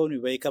use our phone. We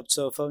wake up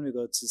to our phone. We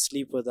go to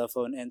sleep with our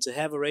phone. And to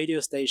have a radio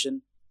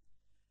station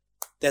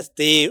that's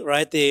there,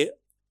 right there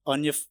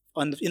on your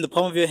in the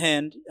palm of your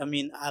hand. I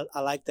mean, I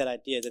like that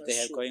idea that they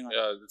have going on.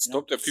 Yeah, it's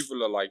dope that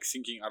people are like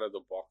thinking out of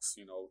the box,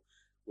 you know,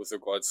 with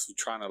regards to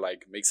trying to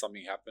like make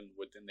something happen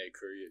within their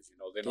careers. You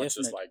know, they're not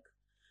just like,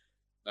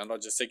 they're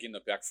not just taking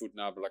the back foot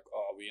now, but like,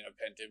 oh, we're in a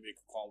pandemic,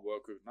 can't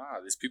work. Nah,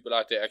 there's people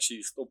out there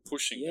actually still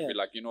pushing. Yeah. And be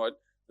like, you know what,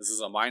 this is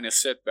a minor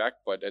setback,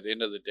 but at the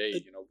end of the day,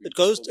 you know, it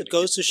goes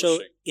to show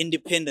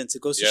independence.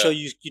 It goes to show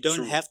you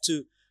don't have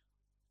to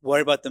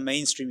worry about the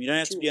mainstream. You don't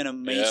have to be on a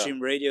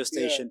mainstream radio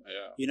station.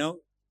 Yeah. You know,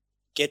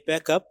 get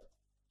back up,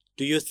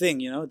 do your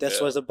thing. You know,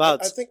 that's what it's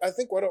about. I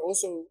think what I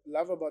also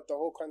love about the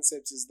whole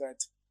concept is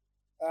that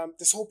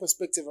this whole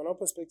perspective, and our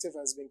perspective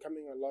has been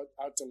coming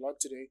out a lot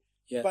today.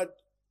 Yeah. But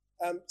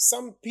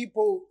some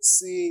people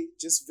see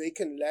just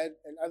vacant land,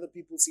 and other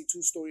people see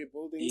two-story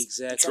buildings.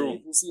 Exactly. Some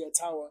people see a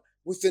tower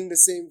within the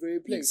same very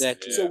place.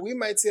 Exactly. So we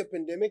might see a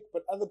pandemic,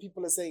 but other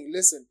people are saying,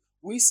 listen,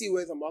 we see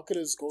where the market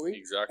is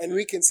going, and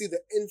we can see the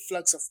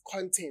influx of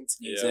content,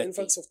 the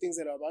influx of things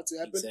that are about to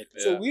happen.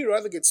 Exactly. So we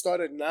rather get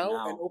started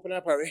now and open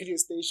up our radio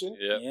station.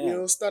 You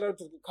know, start out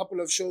with a couple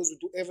of shows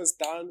with whoever's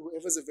down,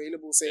 whoever's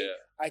available, saying,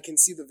 I can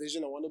see the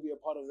vision, I want to be a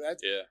part of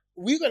that.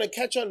 We're going to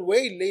catch on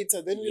way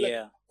later. Then we're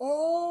like,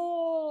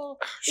 oh,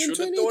 in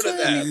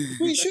 2020,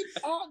 we should,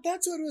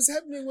 that's what was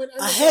happening when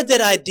I had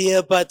that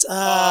idea, but, you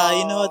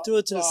know, I threw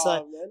it to the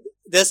side.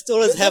 That's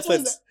always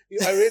happens.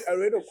 I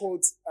read a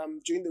quote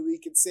during the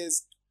week. It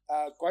says,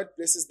 God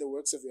blesses the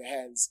works of your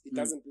hands. He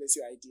doesn't bless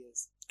your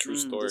ideas. True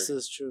story. This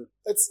is true.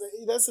 That's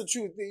the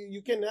truth.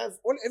 You can have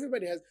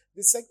everybody has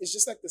this. It's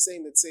just like the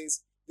saying that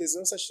says there's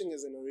no such thing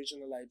as an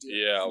original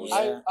idea.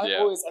 I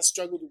always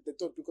struggled with the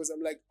thought because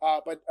I'm like,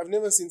 but I've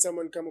never seen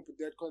someone come up with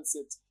that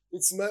concept.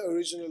 It's my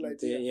original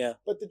idea.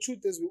 But the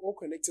truth is, we're all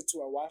connected to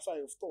a Wi-Fi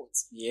of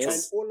thoughts.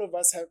 Yes. And all of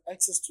us have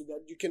access to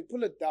that. You can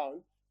pull it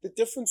down. The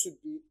difference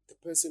would be the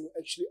person who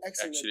actually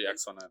acts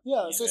on it.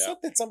 Yeah, so it's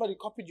not that somebody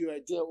copied your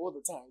idea all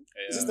the time.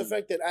 It's just the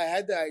fact that I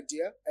had the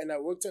idea and I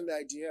worked on the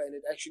idea and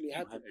it actually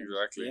happened.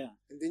 Exactly. Yeah.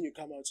 And then you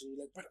come out and you're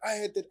like, but I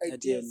had that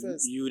idea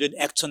first. You didn't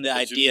act on the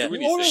idea.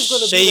 You're always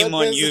gonna Shame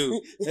on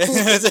you. You're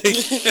always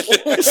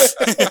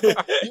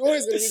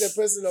going to be the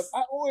person of,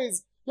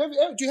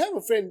 do you have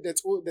a friend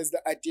that's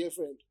the idea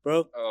friend?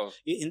 Bro,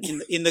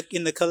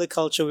 in the color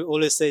culture, we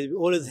always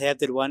have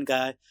that one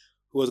guy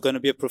who was going to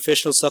be a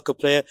professional soccer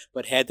player,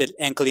 but had that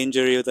ankle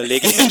injury or the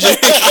leg injury.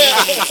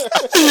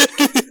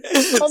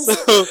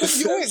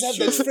 You always have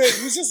that friend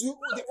who's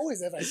they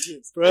always have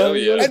ideas. Bro,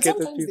 and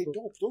sometimes they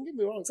don't get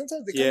me wrong.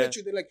 Sometimes they come at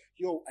you, they're like,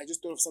 yo, I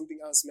just thought of something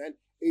else, man.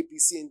 A, B,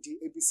 C, and D,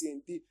 A, B, C,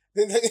 and D.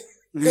 Then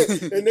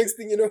the next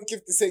thing you know,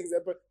 Gift is saying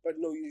that, but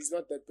no, he's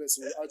not that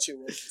person. You're out here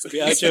working. So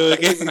you're out here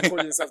working. You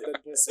call yourself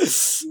that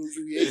person.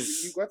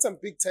 You got some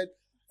big time.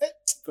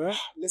 Hey,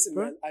 listen,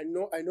 man, I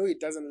know he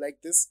doesn't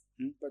like this,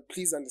 but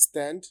please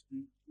understand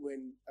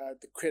when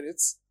the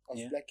credits of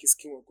Black is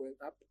King were going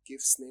up,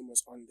 Gift's name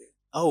was on there.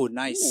 Oh,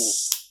 nice.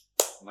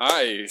 Ooh.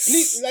 Nice.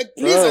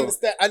 Please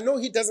understand. I know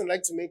he doesn't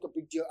like to make a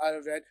big deal out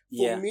of that.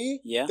 For me,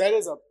 that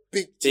is a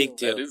big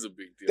deal. That is a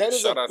big deal. That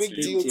is a big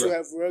deal to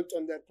have worked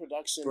on that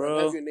production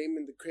and have your name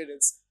in the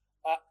credits.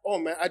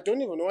 Man, I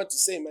don't even know what to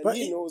say, man. But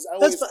he knows. I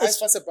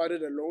fuss about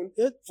it alone.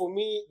 For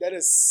me, that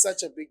is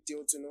such a big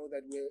deal to know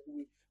that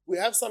we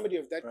have somebody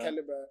of that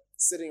caliber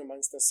sitting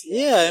amongst us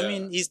here. Yeah, I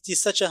mean,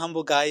 he's such a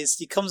humble guy.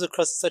 He comes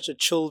across as such a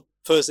chill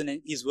person,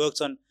 and he's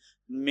worked on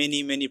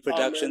many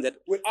productions that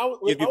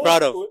you'd be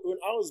proud of. When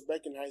I was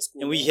back in high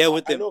school, and we here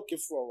with I him. know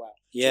Gift for a while.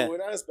 Yeah. So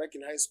when I was back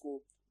in high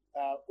school,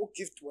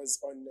 Gift was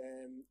on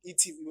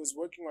ETV. He was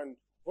working on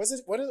what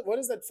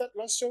is that fat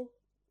loss show?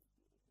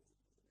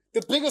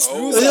 The Biggest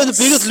Loser. Oh, the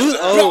Biggest Loser.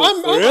 Oh,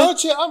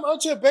 I'm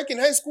out here back in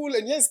high school,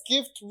 and yes,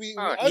 Gift, we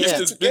out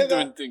here together.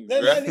 And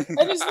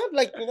it's not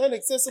like you're not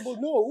accessible.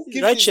 No,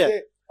 Gift is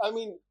there. I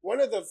mean, one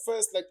of the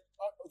first, like,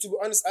 to be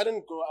honest, I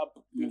didn't grow up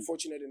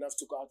fortunate enough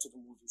to go out to the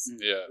movies.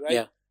 Right?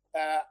 Yeah.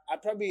 I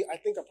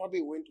think I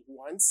probably went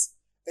once,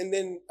 and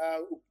then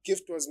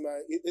Gift is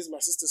my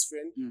sister's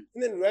friend,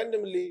 and then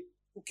randomly,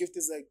 Gift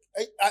is like,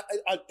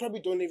 I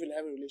probably don't even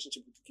have a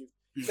relationship with Gift.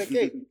 It's like,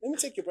 hey, let me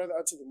take your brother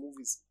out to the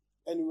movies.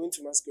 and we went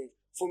to Musgrave.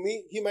 For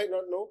me, he might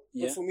not know,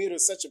 Yeah. but for me, it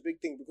was such a big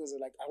thing because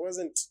like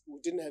we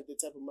didn't have the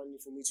type of money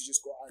for me to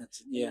just go out and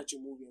watch a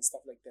movie and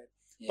stuff like that.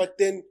 Yeah. But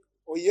then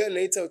a year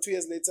later or 2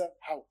 years later,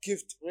 how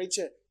Gift,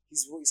 Rachel,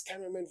 he's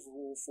cameraman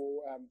for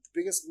The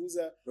Biggest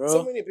Loser. Bro.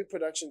 So many big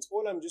productions.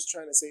 All I'm just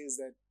trying to say is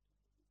that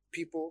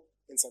people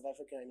in South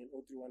Africa and in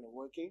 031 are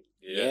working.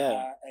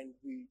 Yeah. And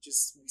we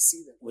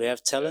see that. We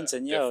have talent,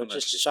 and definitely.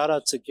 just shout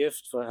out to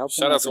Gift for helping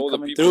Shout out us to and all the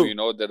coming people,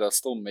 through. that are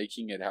still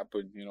making it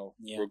happen,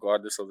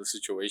 regardless of the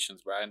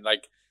situations, bro. And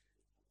like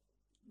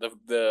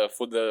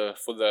for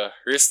the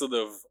rest of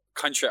the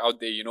country out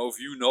there, if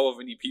you know of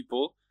any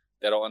people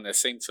that are on the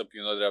same tip,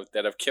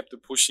 that have kept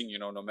it pushing,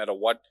 no matter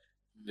what,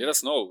 let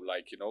us know.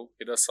 Like,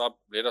 hit us up,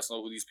 let us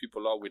know who these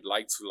people are. We'd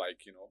like to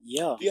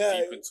dig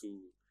deep into.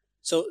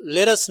 So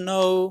let us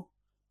know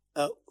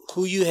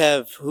who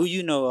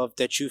you know of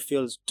that you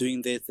feel is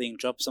doing their thing.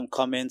 Drop some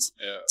comments,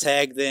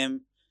 tag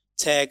them,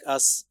 tag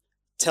us,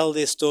 tell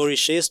their stories,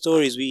 share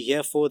stories. We're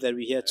here for that.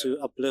 We're here to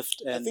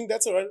uplift. And I think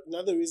that's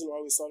another reason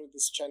why we started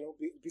this channel.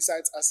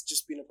 Besides us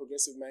just being a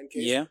progressive man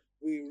cave,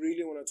 we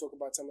really want to talk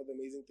about some of the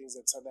amazing things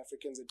that South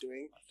Africans are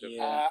doing.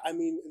 I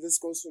mean, this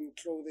goes from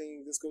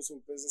clothing, this goes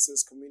from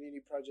businesses, community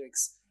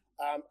projects.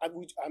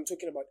 I'm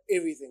talking about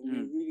everything. We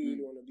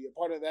really want to be a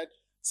part of that.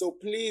 So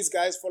please,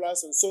 guys, follow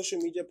us on social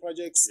media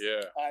projects.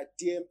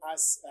 DM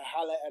us,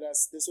 holla at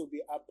us. This will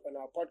be up on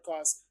our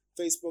podcast,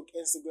 Facebook,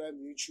 Instagram,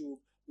 YouTube.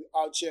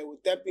 We're out here.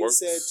 With that being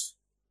said,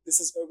 this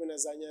is Urban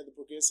Azania, the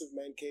Progressive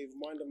Man Cave.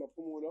 Manda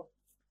Mapumulo.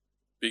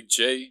 Big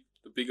J,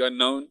 the big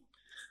unknown.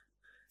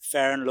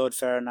 Farron, Lord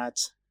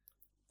Fahrenheit.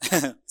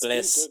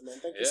 Bless. Good, man.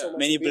 Thank you so much.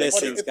 Many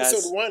blessings, guys.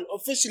 Episode 1.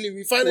 Officially,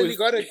 we finally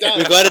got it done.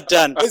 We got it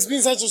done. It's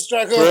been such a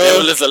struggle. Bro,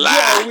 it's a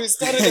lie. Yeah, we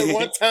started at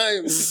one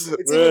time. It's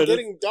even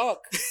getting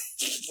dark.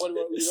 But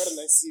we got a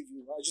nice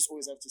CV. I just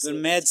always have to say. It's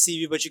a mad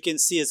CV, but you can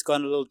see it's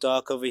gone a little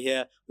dark over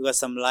here. We got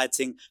some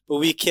lighting, but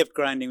we kept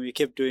grinding. We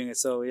kept doing it.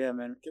 So yeah,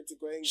 man. Kept it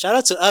going. Shout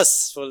out to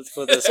us for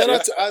this. Shout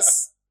out to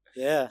us.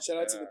 Yeah. Shout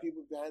out to the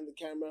people behind the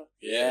camera.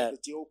 Yeah.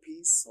 The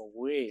DOPs.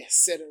 Oui.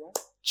 Etc.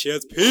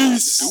 Cheers.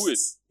 Peace. Do it.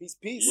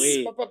 Peace.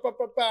 Oui. Pa, pa, pa,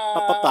 pa,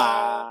 Pa, pa,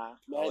 pa.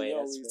 Man, Oh,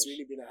 yeah, it's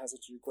really been a hassle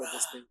to record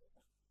this thing.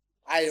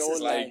 This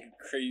is like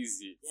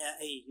crazy. Yeah,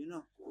 hey,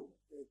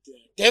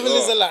 Devil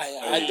is a liar.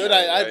 I thought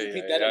I'd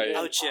repeat that again.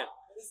 Out here.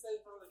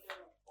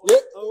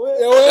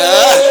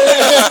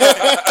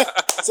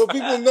 So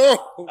people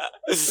know.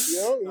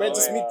 You might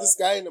just meet this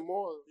guy in the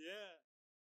mall.